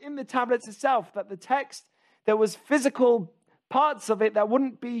miracles in the tablets itself, that the text, there was physical parts of it that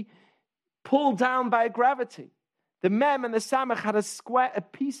wouldn't be pulled down by gravity. The mem and the samach had a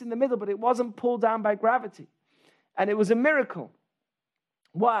piece in the middle, but it wasn't pulled down by gravity. And it was a miracle.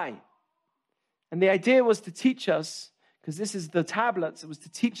 Why? And the idea was to teach us, because this is the tablets, it was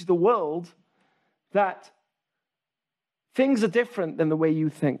to teach the world that things are different than the way you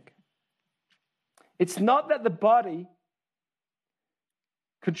think. It's not that the body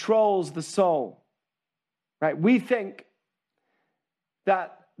controls the soul, right? We think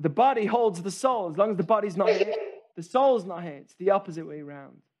that the body holds the soul. As long as the body's not here, the soul's not here. It's the opposite way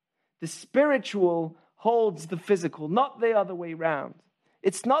around. The spiritual holds the physical, not the other way around.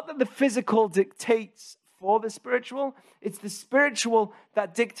 It's not that the physical dictates for the spiritual. It's the spiritual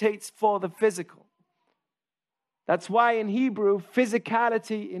that dictates for the physical. That's why in Hebrew,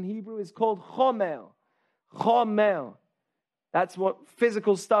 physicality in Hebrew is called chomer. Chomer. That's what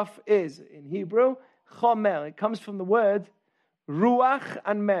physical stuff is in Hebrew. Chomer. It comes from the word ruach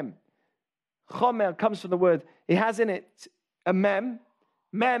and mem. Chomer comes from the word. It has in it a mem.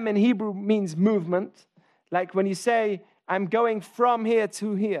 Mem in Hebrew means movement. Like when you say, I'm going from here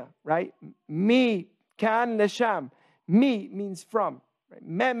to here, right? Mi, kan, lesham. Mi means from. Right?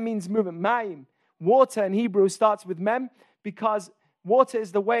 Mem means movement. Mayim. Water in Hebrew starts with mem because water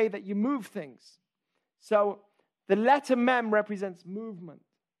is the way that you move things. So the letter mem represents movement.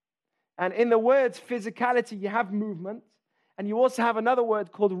 And in the word physicality, you have movement. And you also have another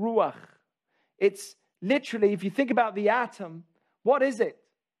word called ruach. It's literally, if you think about the atom, what is it?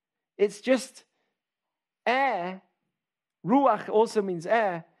 It's just air. Ruach also means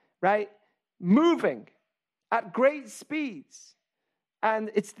air, right? Moving at great speeds.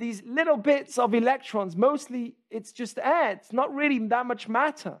 And it's these little bits of electrons. Mostly it's just air. It's not really that much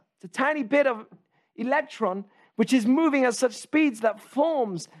matter. It's a tiny bit of electron which is moving at such speeds that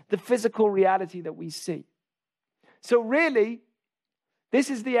forms the physical reality that we see. So really, this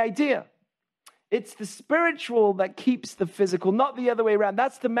is the idea. It's the spiritual that keeps the physical, not the other way around.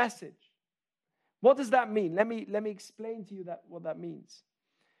 That's the message. What does that mean? Let me explain to you what that means.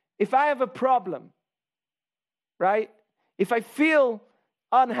 If I have a problem, right? If I feel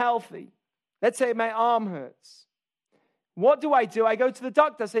unhealthy, let's say my arm hurts. What do? I go to the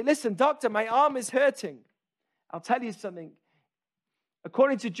doctor. I say, listen, doctor, my arm is hurting. I'll tell you something.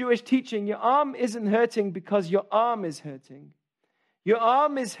 According to Jewish teaching, your arm isn't hurting because your arm is hurting. Your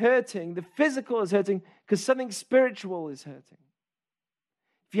arm is hurting, the physical is hurting because something spiritual is hurting.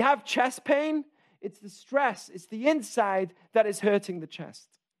 If you have chest pain, it's the stress, it's the inside that is hurting the chest.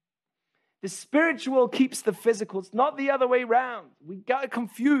 The spiritual keeps the physical. It's not the other way around. We got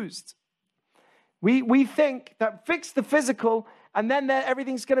confused. We think that fix the physical and then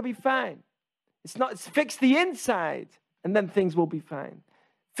everything's going to be fine. It's not. It's fix the inside and then things will be fine.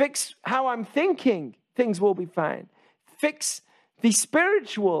 Fix how I'm thinking, things will be fine. Fix the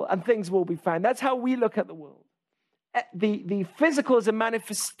spiritual and things will be fine. That's how we look at the world. The physical is a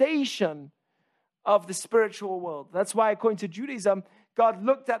manifestation of the spiritual world. That's why, according to Judaism, God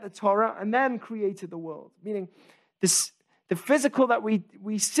looked at the Torah and then created the world. Meaning, the physical that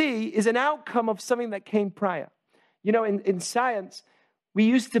we see is an outcome of something that came prior. You know, in science, we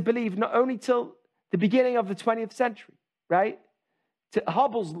used to believe not only till the beginning of the 20th century, right? To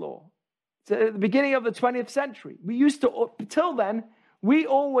Hubble's law. To the beginning of the 20th century. We used to, till then, we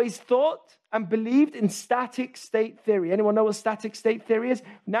always thought and believed in static state theory. Anyone know what static state theory is?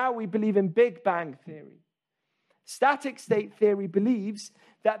 Now we believe in Big Bang theory. Static state theory believes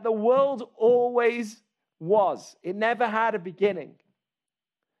that the world always was. It never had a beginning.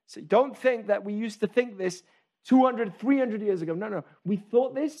 So don't think that we used to think this 200, 300 years ago. No. We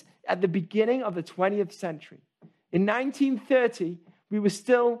thought this at the beginning of the 20th century. In 1930, we were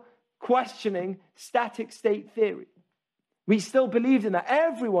still questioning static state theory. We still believed in that.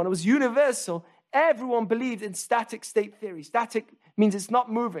 Everyone, it was universal. Everyone believed in static state theory. Static means it's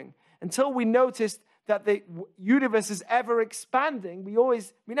not moving. Until we noticed that the universe is ever expanding,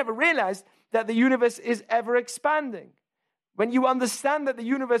 we never realized that the universe is ever expanding. When you understand that the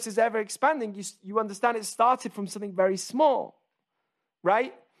universe is ever expanding, you understand it started from something very small,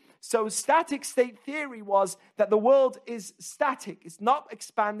 right? So static state theory was that the world is static. It's not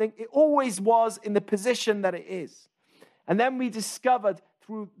expanding. It always was in the position that it is. And then we discovered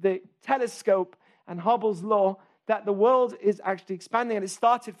through the telescope and Hubble's law that the world is actually expanding, and it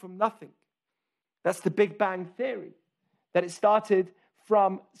started from nothing. That's the Big Bang theory, that it started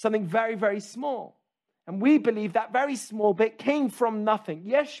from something very, very small. And we believe that very small bit came from nothing.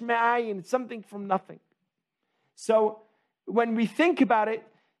 Yesh me'ayin, something from nothing. So when we think about it,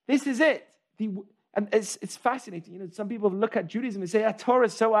 this is it. And it's fascinating. You know, some people look at Judaism and say, Torah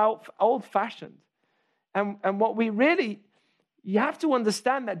is so old-fashioned. And what you have to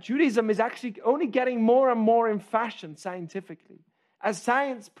understand that Judaism is actually only getting more and more in fashion scientifically. As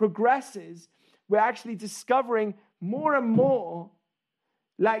science progresses, we're actually discovering more and more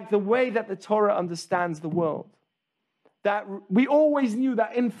like the way that the Torah understands the world. That we always knew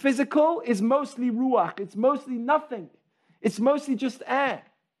that in physical is mostly ruach. It's mostly nothing. It's mostly just air.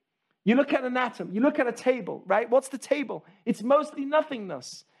 You look at an atom. You look at a table, right? What's the table? It's mostly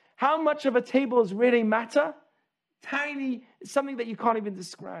nothingness. How much of a table is really matter? Tiny, something that you can't even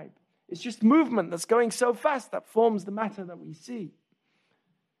describe. It's just movement that's going so fast that forms the matter that we see.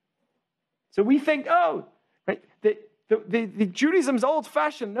 So we think, right, the Judaism's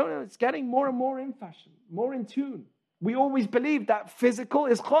old-fashioned. No, it's getting more and more in fashion, more in tune. We always believed that physical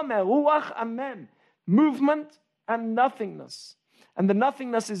is chomer, ruach, and mem, movement and nothingness. And the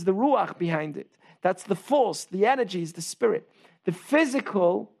nothingness is the ruach behind it. That's the force, the energy is the spirit. The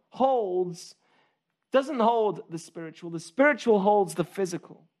physical doesn't hold the spiritual holds the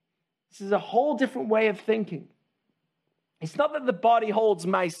physical. This is a whole different way of thinking. It's not that the body holds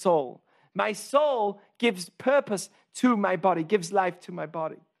my soul. My soul gives purpose to my body, gives life to my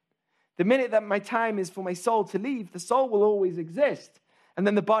body. The minute that my time is for my soul to leave, the soul will always exist. And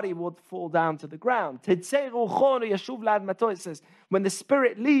then the body will fall down to the ground. It says, when the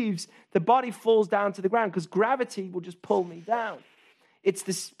spirit leaves, the body falls down to the ground because gravity will just pull me down. It's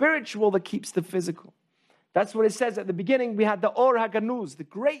the spiritual that keeps the physical. That's what it says at the beginning. We had the Or HaGanuz, the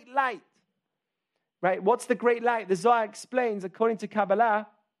great light. Right? What's the great light? The Zohar explains, according to Kabbalah,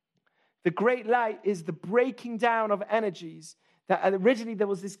 the great light is the breaking down of energies. That originally there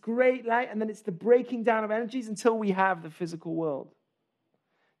was this great light, and then it's the breaking down of energies until we have the physical world.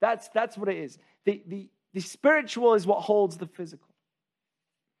 That's what it is. The spiritual is what holds the physical.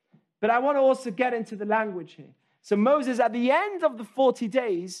 But I want to also get into the language here. So Moses, at the end of the 40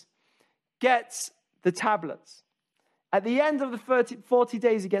 days, gets the tablets. At the end of the 40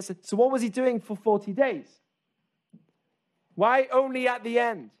 days, he gets it. So what was he doing for 40 days? Why only at the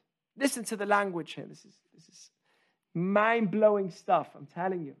end? Listen to the language here. This is mind-blowing stuff, I'm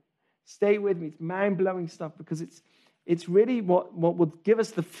telling you. Stay with me. It's mind-blowing stuff because it's really what would give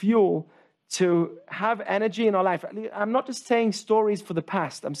us the fuel to have energy in our life. I'm not just saying stories for the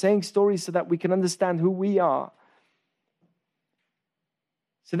past. I'm saying stories so that we can understand who we are.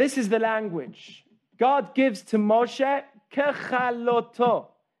 So this is the language. God gives to Moshe kechaloto,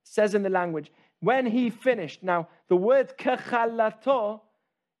 says in the language, when he finished. Now, the word kechalato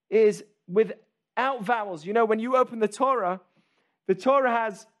is without vowels. You know, when you open the Torah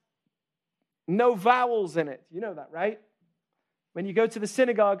has no vowels in it. You know that, right? When you go to the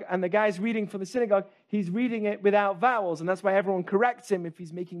synagogue and the guy's reading from the synagogue, he's reading it without vowels, and that's why everyone corrects him if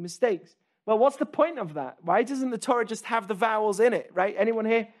he's making mistakes. Well, what's the point of that? Why doesn't the Torah just have the vowels in it, right? Anyone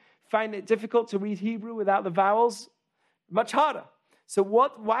here find it difficult to read Hebrew without the vowels? Much harder. So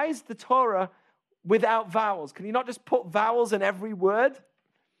why is the Torah without vowels? Can you not just put vowels in every word?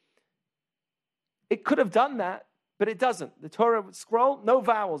 It could have done that, but it doesn't. The Torah scroll, no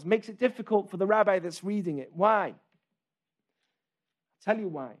vowels, makes it difficult for the rabbi that's reading it. Why? I'll tell you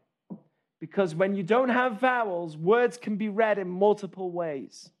why. Because when you don't have vowels, words can be read in multiple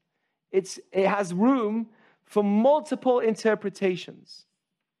ways. It has room for multiple interpretations.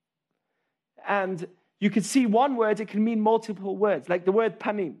 And you can see one word, it can mean multiple words. Like the word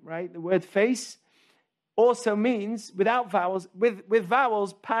panim, right? The word face also means, without vowels, with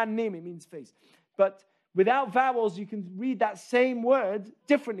vowels, panim, it means face. But without vowels, you can read that same word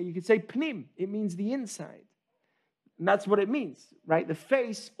differently. You could say pnim, it means the inside. And that's what it means, right? The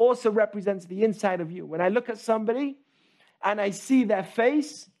face also represents the inside of you. When I look at somebody and I see their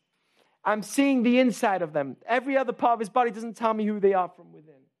face, I'm seeing the inside of them. Every other part of his body doesn't tell me who they are from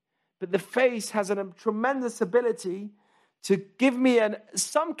within. But the face has a tremendous ability to give me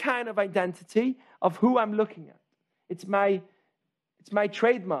some kind of identity of who I'm looking at. It's my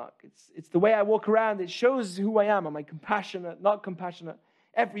trademark. It's the way I walk around. It shows who I am. Am I compassionate, not compassionate?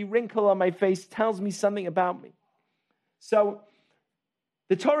 Every wrinkle on my face tells me something about me. So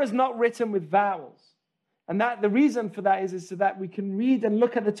the Torah is not written with vowels. And the reason for that is so that we can read and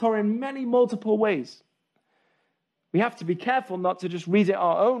look at the Torah in many multiple ways. We have to be careful not to just read it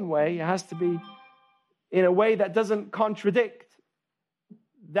our own way. It has to be in a way that doesn't contradict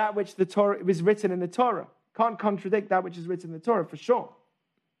that which the Torah is written in the Torah. Can't contradict that which is written in the Torah, for sure.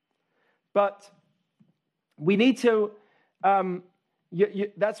 But we need to,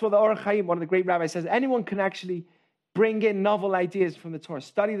 that's what the Orach Chaim, one of the great rabbis, says. Anyone can actually bring in novel ideas from the Torah,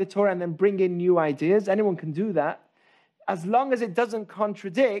 study the Torah and then bring in new ideas. Anyone can do that, as long as it doesn't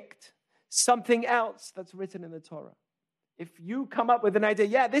contradict something else that's written in the Torah. If you come up with an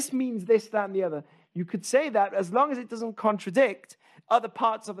idea, this means this, that, and the other, you could say that as long as it doesn't contradict other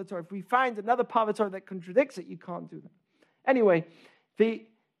parts of the Torah. If we find another part of the Torah that contradicts it, you can't do that. Anyway, the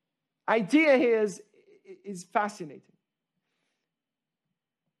idea here is fascinating.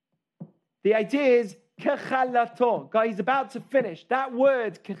 The idea is kechalato. God, he's about to finish. That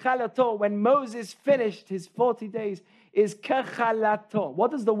word, kechalato, when Moses finished his 40 days, is kechalato.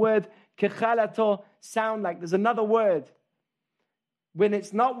 What does the word kechalato sound like? There's another word. When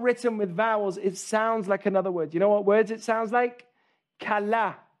it's not written with vowels, it sounds like another word. You know what words it sounds like?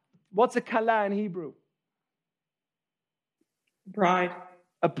 Kala. What's a kala in Hebrew? Bride.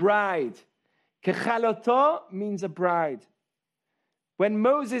 A bride. Kechalato means a bride. When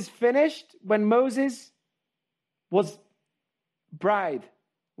Moses finished, when Moses was bride,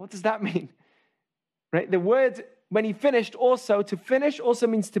 what does that mean? Right? The word, when he finished, also, to finish also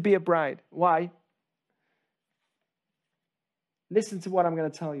means to be a bride. Why? Listen to what I'm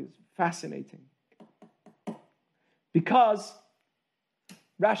going to tell you. It's fascinating. Because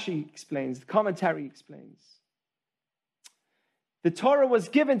Rashi explains, the commentary explains, the Torah was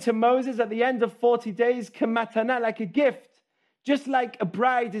given to Moses at the end of 40 days, kematana, like a gift, just like a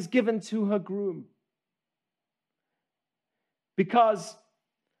bride is given to her groom. Because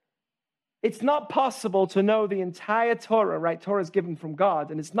it's not possible to know the entire Torah, right? Torah is given from God,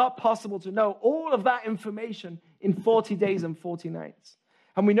 and it's not possible to know all of that information in 40 days and 40 nights.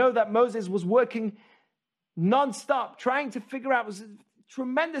 And we know that Moses was working non-stop, trying to figure out. It was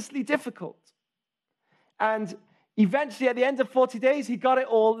tremendously difficult. And eventually, at the end of 40 days, he got it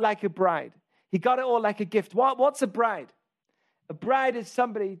all like a bride. He got it all like a gift. What's a bride? A bride is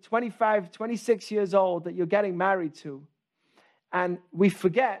somebody 25, 26 years old that you're getting married to. And we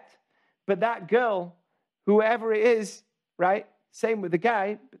forget, but that girl, whoever it is, right? Same with the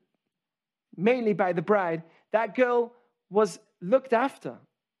guy, but mainly by the bride. That girl was looked after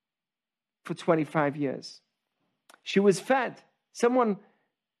for 25 years. She was fed. Someone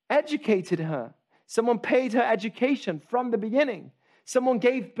educated her. Someone paid her education from the beginning. Someone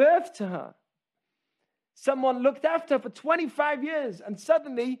gave birth to her. Someone looked after her for 25 years. And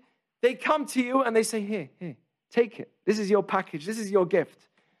suddenly they come to you and they say, here, take it. This is your package. This is your gift.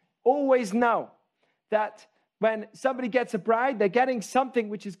 Always know that when somebody gets a bride, they're getting something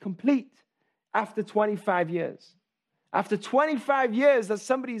which is complete after 25 years. After 25 years that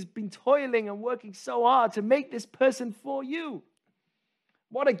somebody's been toiling and working so hard to make this person for you.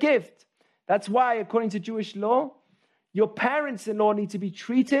 What a gift. That's why, according to Jewish law, your parents-in-law need to be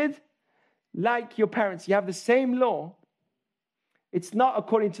treated like your parents. You have the same law. It's not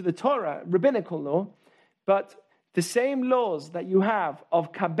according to the Torah, rabbinical law, but the same laws that you have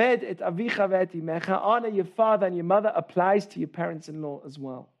of kabed et avicha ve'et imecha, honor your father and your mother, applies to your parents-in-law as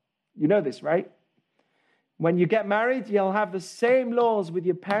well. You know this, right? When you get married, you'll have the same laws with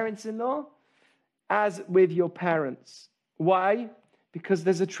your parents-in-law as with your parents. Why? Because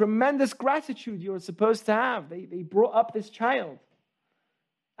there's a tremendous gratitude you're supposed to have. They brought up this child.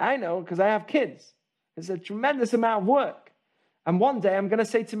 I know, because I have kids. There's a tremendous amount of work. And one day I'm going to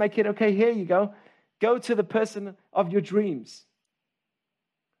say to my kid, okay, here you go. Go to the person of your dreams.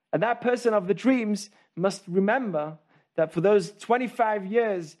 And that person of the dreams must remember that for those 25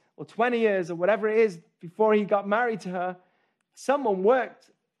 years or 20 years or whatever it is before he got married to her, someone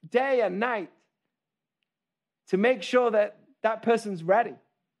worked day and night to make sure that that person's ready.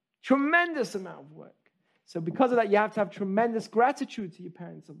 Tremendous amount of work. So because of that, you have to have tremendous gratitude to your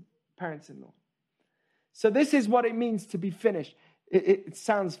parents-in-law. So this is what it means to be finished. It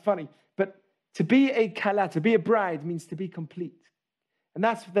sounds funny, but to be a kala, to be a bride, means to be complete. And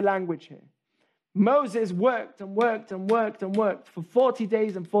that's the language here. Moses worked and worked and worked and worked for 40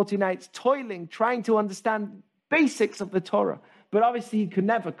 days and 40 nights, toiling, trying to understand basics of the Torah. But obviously he could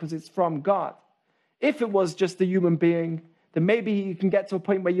never, because it's from God. If it was just a human being, then maybe you can get to a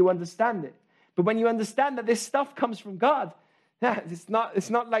point where you understand it. But when you understand that this stuff comes from God, it's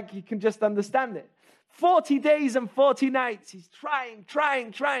not like you can just understand it. 40 days and 40 nights, he's trying.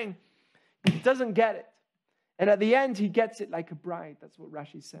 He doesn't get it. And at the end, he gets it like a bride. That's what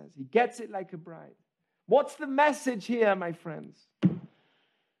Rashi says. He gets it like a bride. What's the message here, my friends?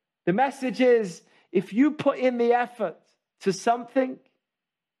 The message is, if you put in the effort to something,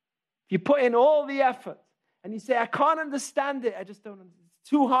 if you put in all the effort, and you say, I can't understand it, I just don't understand. It's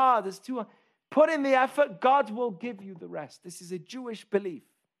too hard, Put in the effort, God will give you the rest. This is a Jewish belief.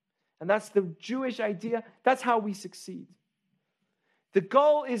 And that's the Jewish idea. That's how we succeed. The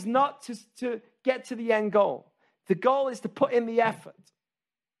goal is not to get to the end goal. The goal is to put in the effort.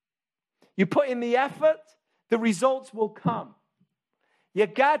 You put in the effort, the results will come.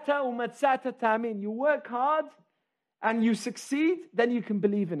 Yagata umatzata ta'amin. You work hard and you succeed, then you can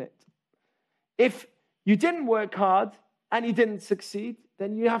believe in it. If you didn't work hard and you didn't succeed,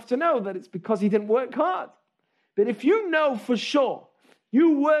 then you have to know that it's because you didn't work hard. But if you know for sure,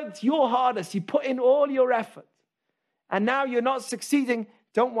 you worked your hardest, you put in all your effort, and now you're not succeeding,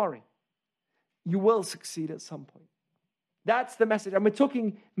 don't worry. You will succeed at some point. That's the message. And we're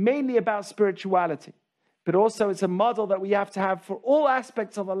talking mainly about spirituality, but also it's a model that we have to have for all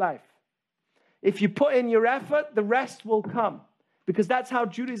aspects of our life. If you put in your effort, the rest will come, because that's how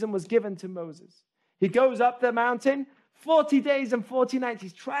Judaism was given to Moses. He goes up the mountain, 40 days and 40 nights.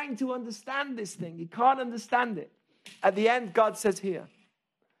 He's trying to understand this thing. He can't understand it. At the end, God says, here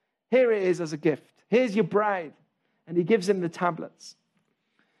it is as a gift. Here's your bride. And he gives him the tablets.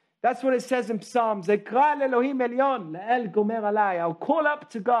 That's what it says in Psalms. I'll call up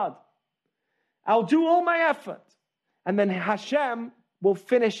to God. I'll do all my effort. And then Hashem will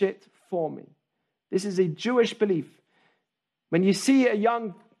finish it for me. This is a Jewish belief. When you see a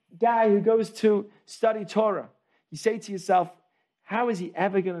young guy who goes to study Torah, you say to yourself, how is he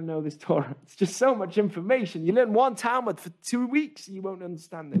ever going to know this Torah? It's just so much information. You learn one Talmud for 2 weeks, you won't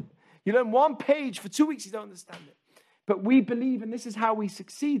understand it. You learn one page for 2 weeks, you don't understand it. But we believe, and this is how we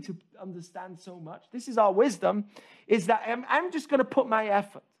succeed to understand so much, this is our wisdom, is that I'm just going to put my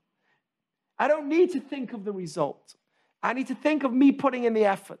effort. I don't need to think of the result. I need to think of me putting in the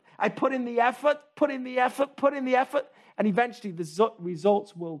effort. I put in the effort, and eventually the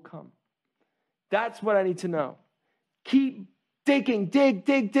results will come. That's what I need to know. Keep digging, dig.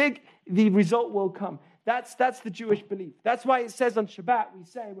 The result will come. That's the Jewish belief. That's why it says on Shabbat, we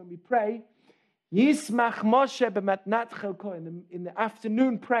say when we pray, Yismach Moshe b'matnat chelko. In the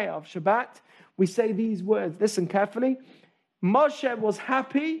afternoon prayer of Shabbat, we say these words. Listen carefully. Moshe was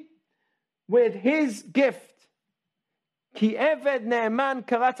happy with his gift. Ki eved ne'eman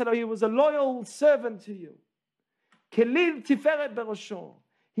karatalo. He was a loyal servant to you. Kelil tiferet berosho.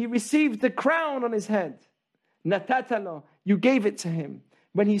 He received the crown on his head. Natatalo. You gave it to him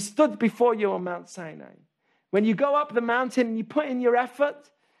when he stood before you on Mount Sinai. When you go up the mountain and you put in your effort,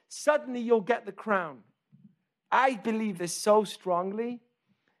 suddenly you'll get the crown. I believe this so strongly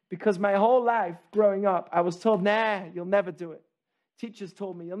because my whole life growing up, I was told, nah, you'll never do it. Teachers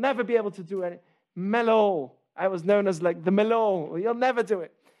told me, you'll never be able to do it. Melo. I was known as like the Melo. You'll never do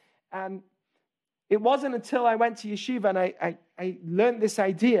it. And it wasn't until I went to yeshiva and I learned this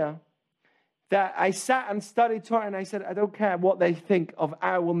idea that I sat and studied Torah and I said, I don't care what they think of,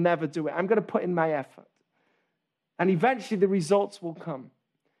 I will never do it. I'm going to put in my effort. And eventually the results will come.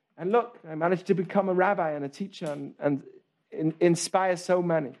 And look, I managed to become a rabbi and a teacher and inspire so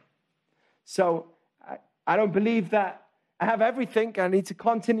many. So I don't believe that I have everything. I need to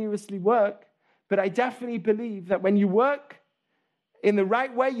continuously work. But I definitely believe that when you work in the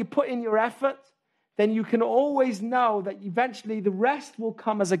right way, you put in your effort, then you can always know that eventually the rest will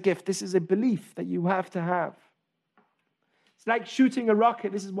come as a gift. This is a belief that you have to have. It's like shooting a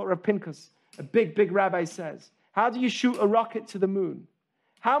rocket. This is what Rav Pinchas, a big rabbi, says. How do you shoot a rocket to the moon?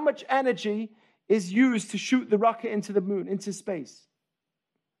 How much energy is used to shoot the rocket into the moon, into space?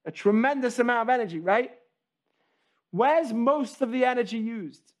 A tremendous amount of energy, right? Where's most of the energy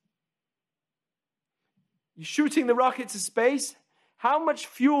used? You're shooting the rocket to space. How much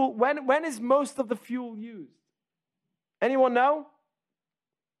fuel, when is most of the fuel used? Anyone know?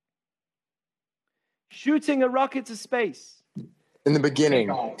 Shooting a rocket to space. In the beginning.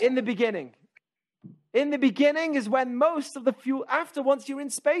 In the beginning. In the beginning is when most of the fuel, once you're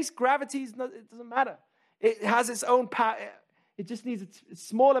in space, gravity, it doesn't matter. It has its own power. It just needs a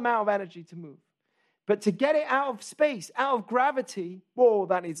small amount of energy to move. But to get it out of space, out of gravity, whoa,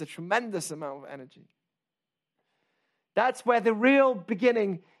 that needs a tremendous amount of energy. That's where the real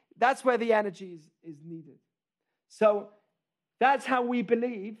beginning, that's where the energy is needed. So that's how we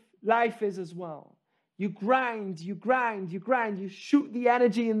believe life is as well. You grind, you shoot the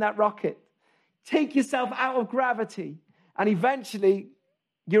energy in that rocket. Take yourself out of gravity, and eventually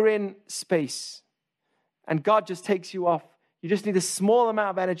you're in space. And God just takes you off. You just need a small amount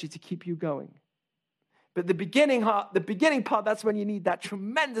of energy to keep you going. But the beginning part, that's when you need that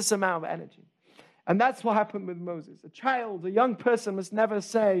tremendous amount of energy. And that's what happened with Moses. A young person must never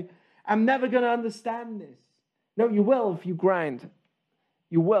say, I'm never going to understand this. No, you will if you grind.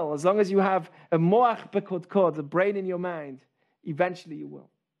 You will. As long as you have a moach bekodkod, the brain in your mind, eventually you will.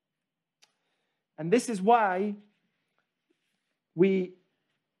 And this is why we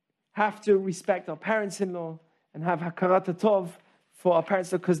have to respect our parents-in-law and have hakarat tov for our parents,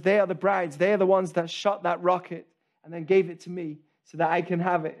 because they are the brides. They are the ones that shot that rocket and then gave it to me so that I can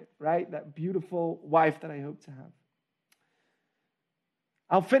have it, right? That beautiful wife that I hope to have.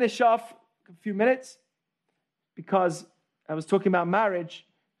 I'll finish off a few minutes because I was talking about marriage,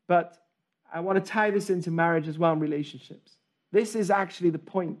 but I want to tie this into marriage as well and relationships. This is actually the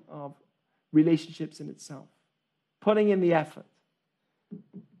point of relationships in itself. Putting in the effort.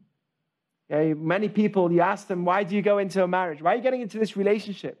 Okay, many people, you ask them, why do you go into a marriage? Why are you getting into this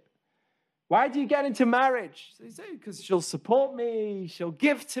relationship? Why do you get into marriage? So they say, because she'll support me, she'll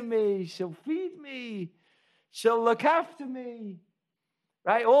give to me, she'll feed me, she'll look after me.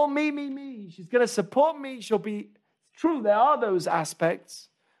 Right? All me. She's going to support me. She'll be... It's true, there are those aspects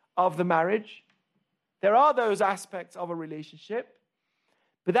of the marriage. There are those aspects of a relationship.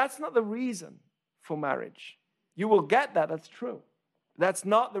 But that's not the reason for marriage. You will get that, that's true. That's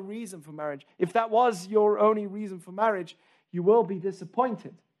not the reason for marriage. If that was your only reason for marriage, you will be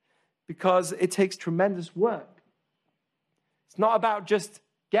disappointed because it takes tremendous work. It's not about just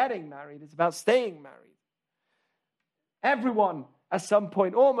getting married, it's about staying married. Everyone at some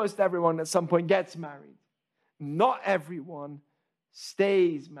point, almost everyone at some point gets married. Not everyone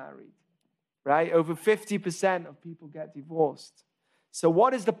stays married, right? Over 50% of people get divorced. So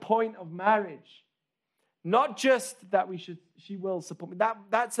what is the point of marriage? Not just that she will support me.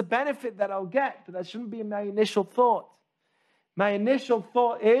 That's a benefit that I'll get, but that shouldn't be my initial thought. My initial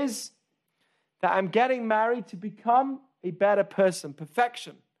thought is that I'm getting married to become a better person,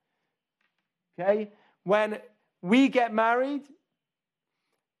 perfection. Okay? When we get married,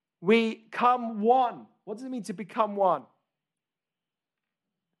 we come one. What does it mean to become one?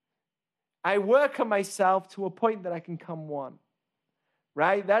 I work on myself to a point that I can come one.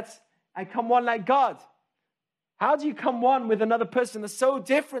 Right? I come one like God. How do you come one with another person that's so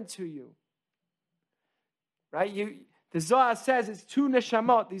different to you? Right? The Zohar says it's two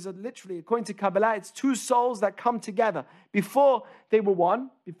neshamot. These are literally, according to Kabbalah, it's two souls that come together. Before they were one,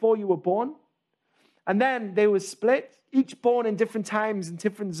 before you were born. And then they were split, each born in different times, in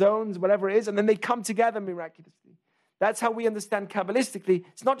different zones, whatever it is. And then they come together miraculously. That's how we understand Kabbalistically.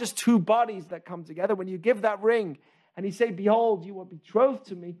 It's not just two bodies that come together. When you give that ring and you say, behold, you are betrothed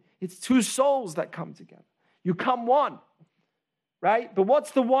to me, it's two souls that come together. You come one, right? But what's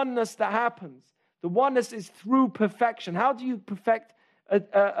the oneness that happens? The oneness is through perfection. How do you perfect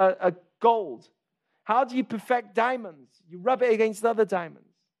a gold? How do you perfect diamonds? You rub it against other diamonds.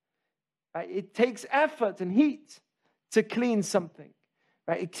 Right? It takes effort and heat to clean something.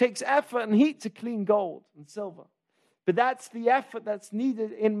 Right? It takes effort and heat to clean gold and silver. But that's the effort that's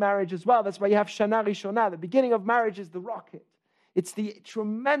needed in marriage as well. That's why you have Shana Rishonah. The beginning of marriage is the rocket. It's the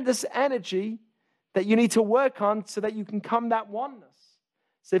tremendous energy that you need to work on so that you can come that oneness.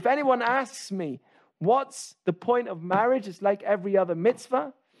 So if anyone asks me, what's the point of marriage? It's like every other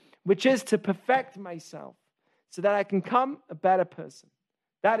mitzvah, which is to perfect myself so that I can come a better person.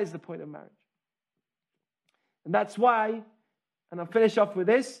 That is the point of marriage. And that's why, and I'll finish off with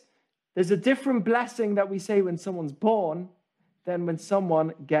this, there's a different blessing that we say when someone's born than when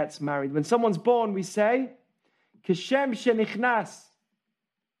someone gets married. When someone's born, we say, Kishem shenichnas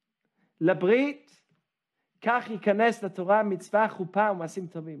labrit, kach yikanes laTorah mitzvah chuppah u'masim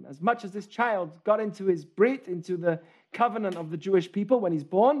tovim. As much as this child got into his brit, into the covenant of the Jewish people when he's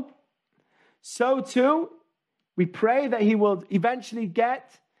born, so too we pray that he will eventually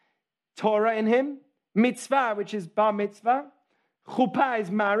get Torah in him, mitzvah, which is bar mitzvah, chuppah is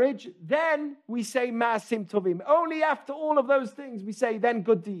marriage. Then we say ma'asim tovim. Only after all of those things we say then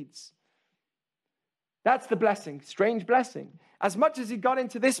good deeds. That's the blessing, strange blessing. As much as he got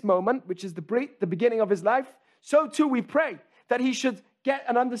into this moment, which is the brit, the beginning of his life, so too we pray that he should get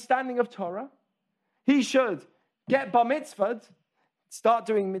an understanding of Torah. He should get bar mitzvah, start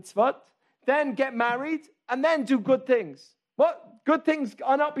doing mitzvot, then get married, and then do good things. What? Good things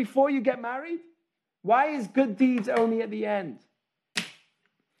are not before you get married? Why is good deeds only at the end?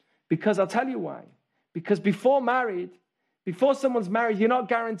 Because I'll tell you why. Because before someone's married, you're not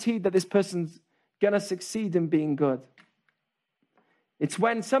guaranteed that this person's going to succeed in being good. It's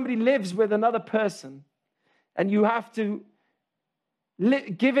when somebody lives with another person and you have to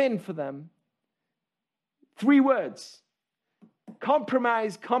give in for them. 3 words.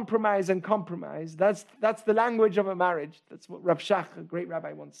 Compromise, compromise, and compromise. That's the language of a marriage. That's what Rav Shach, a great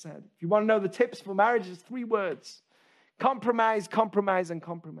rabbi, once said. If you want to know the tips for marriage, it's 3 words. Compromise, compromise, and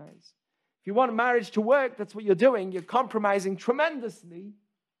compromise. If you want a marriage to work, that's what you're doing. You're compromising tremendously.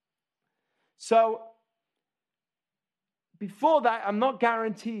 So, before that, I'm not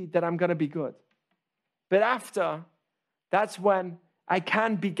guaranteed that I'm going to be good. But after, that's when I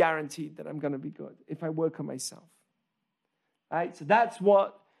can be guaranteed that I'm going to be good, if I work on myself. Right? So that's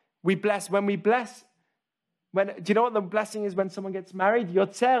what we bless. Do you know what the blessing is when someone gets married?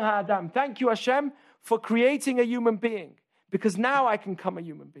 Yotzer ha'adam. Thank you, Hashem, for creating a human being. Because now I can become a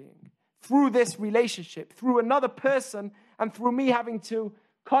human being. Through this relationship, through another person, and through me having to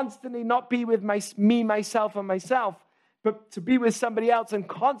constantly not be with me, myself, and myself, but to be with somebody else and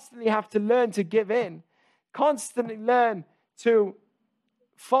constantly have to learn to give in, constantly learn to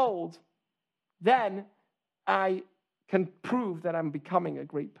fold, then I can prove that I'm becoming a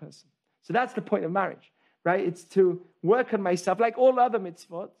great person. So that's the point of marriage, right? It's to work on myself, like all other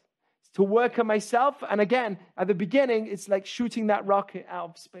mitzvot. It's to work on myself. And again, at the beginning, it's like shooting that rocket out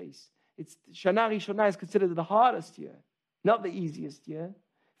of space. It's Shana Rishonah is considered the hardest year, not the easiest year.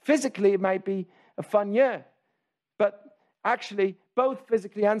 Physically, it might be a fun year, but actually, both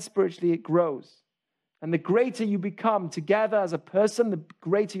physically and spiritually, it grows. And the greater you become together as a person, the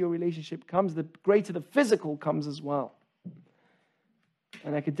greater your relationship comes, the greater the physical comes as well.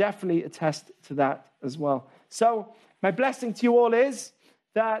 And I could definitely attest to that as well. So, my blessing to you all is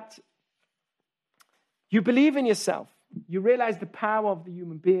that you believe in yourself. You realize the power of the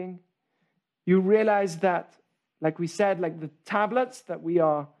human being. You realize that, like we said, like the tablets, that we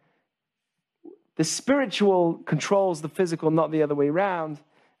are, the spiritual controls the physical, not the other way around.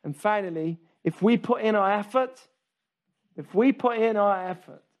 And finally, if we put in our effort,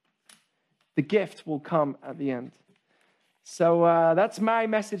 the gift will come at the end. So that's my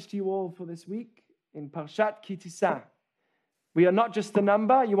message to you all for this week in Parshat Tisa. We are not just a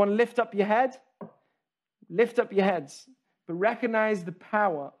number. You want to lift up your head? Lift up your heads. But recognize the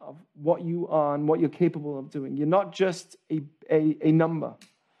power of what you are and what you're capable of doing. You're not just a number.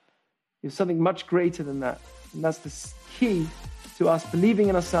 You're something much greater than that. And that's the key to us believing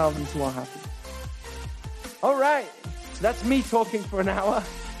in ourselves and to our happiness. All right. So that's me talking for an hour.